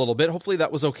over a little bit. Hopefully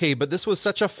that was okay. But this was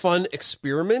such a fun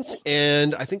experiment,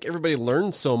 and I think everybody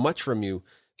learned so much from you.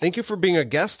 Thank you for being a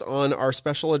guest on our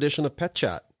special edition of Pet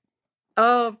Chat.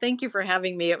 Oh, thank you for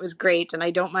having me. It was great. And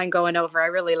I don't mind going over. I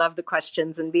really love the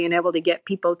questions and being able to get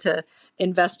people to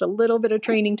invest a little bit of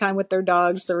training time with their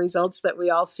dogs. The results that we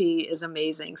all see is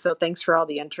amazing. So thanks for all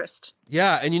the interest.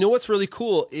 Yeah. And you know what's really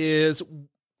cool is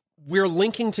we're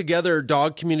linking together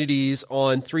dog communities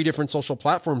on 3 different social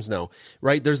platforms now,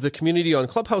 right? There's the community on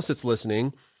Clubhouse that's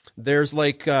listening. There's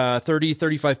like 30,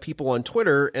 35 people on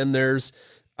Twitter, and there's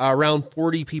around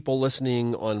 40 people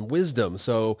listening on Wisdom.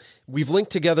 So we've linked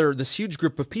together this huge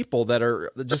group of people that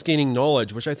are just gaining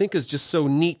knowledge, which I think is just so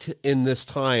neat in this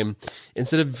time.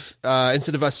 Instead of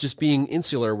us just being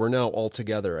insular, we're now all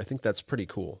together. I think that's pretty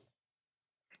cool.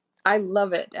 I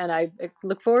love it. And I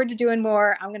look forward to doing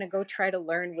more. I'm going to go try to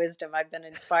learn Wisdom. I've been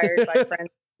inspired by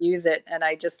friends who use it, and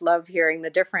I just love hearing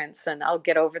the difference. And I'll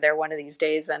get over there one of these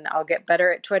days, and I'll get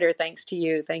better at Twitter. Thanks to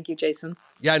you. Thank you, Jason.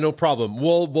 Yeah, no problem.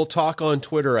 We'll talk on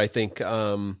Twitter, I think,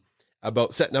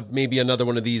 about setting up maybe another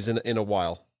one of these in a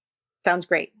while. Sounds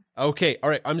great. Okay. All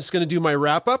right. I'm just going to do my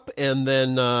wrap up and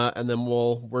then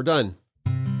we're done.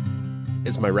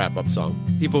 It's my wrap up song.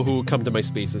 People who come to my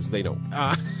spaces, they know.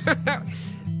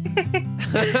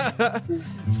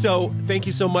 So thank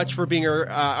you so much for being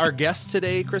our guest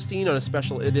today, Christine, on a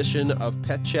special edition of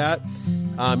Pet Chat.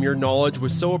 Your knowledge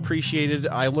was so appreciated.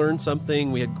 I learned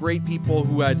something. We had great people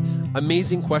who had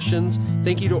amazing questions.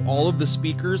 Thank you to all of the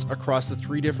speakers across the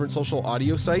 3 different social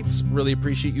audio sites. Really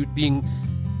appreciate you being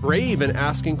brave and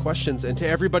asking questions. And to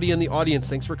everybody in the audience,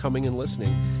 thanks for coming and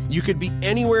listening. You could be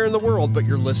anywhere in the world, but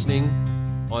you're listening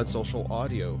on social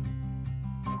audio.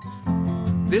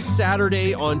 This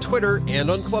Saturday on Twitter and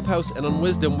on Clubhouse and on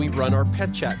Wisdom, we run our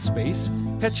Pet Chat space.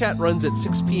 Pet Chat runs at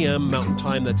 6 p.m. Mountain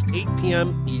Time. That's 8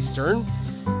 p.m. Eastern.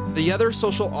 The other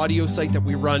social audio site that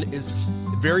we run is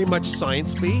very much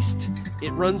science-based.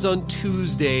 It runs on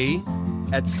Tuesday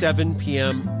at 7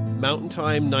 p.m. Mountain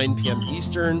Time, 9 p.m.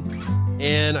 Eastern.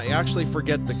 And I actually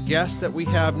forget the guest that we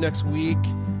have next week.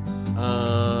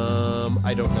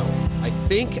 I don't know. I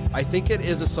think it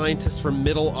is a scientist from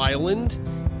Middle Island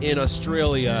in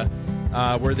Australia,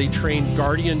 where they train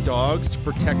guardian dogs to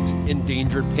protect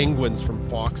endangered penguins from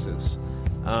foxes.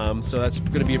 So that's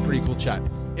going to be a pretty cool chat.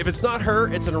 If it's not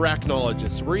her, it's an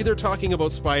arachnologist. We're either talking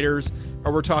about spiders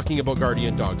or we're talking about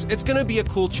guardian dogs. It's going to be a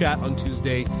cool chat on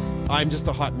Tuesday. I'm just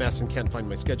a hot mess and can't find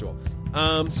my schedule.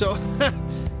 So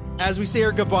as we say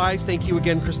our goodbyes, thank you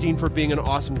again, Christine, for being an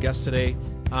awesome guest today.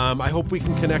 I hope we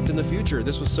can connect in the future.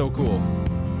 This was so cool.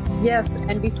 Yes,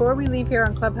 and before we leave here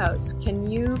on Clubhouse, can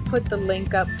you put the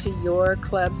link up to your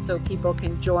club so people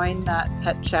can join that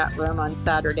Pet Chat room on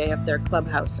Saturday if they're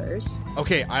Clubhousers?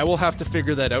 Okay, I will have to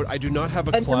figure that out. I do not have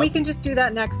a club. And we can just do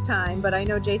that next time, but I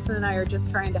know Jason and I are just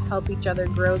trying to help each other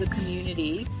grow the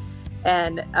community.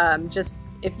 And just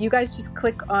if you guys just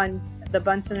click on the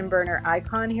Bunsen and Burner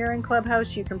icon here in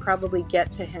Clubhouse, you can probably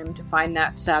get to him to find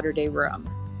that Saturday room.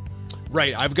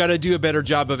 Right. I've got to do a better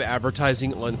job of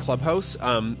advertising on Clubhouse.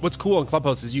 What's cool on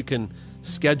Clubhouse is you can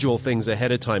schedule things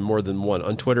ahead of time more than one.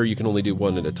 On Twitter, you can only do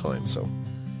one at a time. So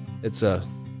it's a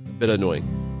bit annoying.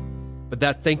 But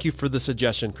thank you for the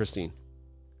suggestion, Christine.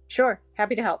 Sure.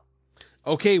 Happy to help.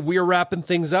 Okay, we are wrapping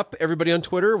things up. Everybody on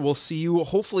Twitter, we'll see you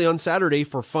hopefully on Saturday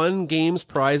for fun, games,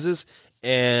 prizes,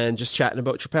 and just chatting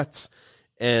about your pets.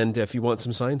 And if you want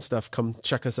some science stuff, come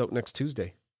check us out next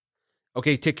Tuesday.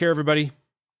 Okay, take care, everybody.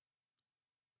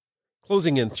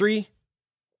 Closing in 3,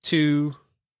 2,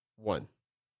 1.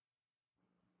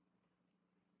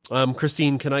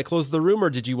 Christine, can I close the room or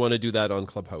did you want to do that on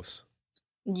Clubhouse?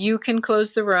 You can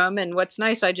close the room. And what's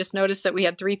nice, I just noticed that we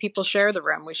had 3 people share the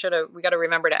room. We got to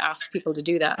remember to ask people to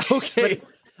do that. Okay.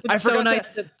 I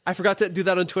forgot to do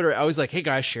that on Twitter. I was like, hey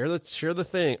guys, share the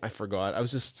thing. I forgot. I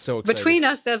was just so excited. Between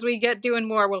us, as we get doing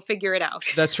more, we'll figure it out.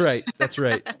 That's right. That's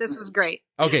right. This was great.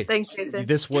 Okay. Thanks, Jason.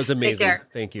 This was amazing. Take care.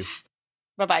 Thank you.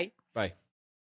 Bye-bye.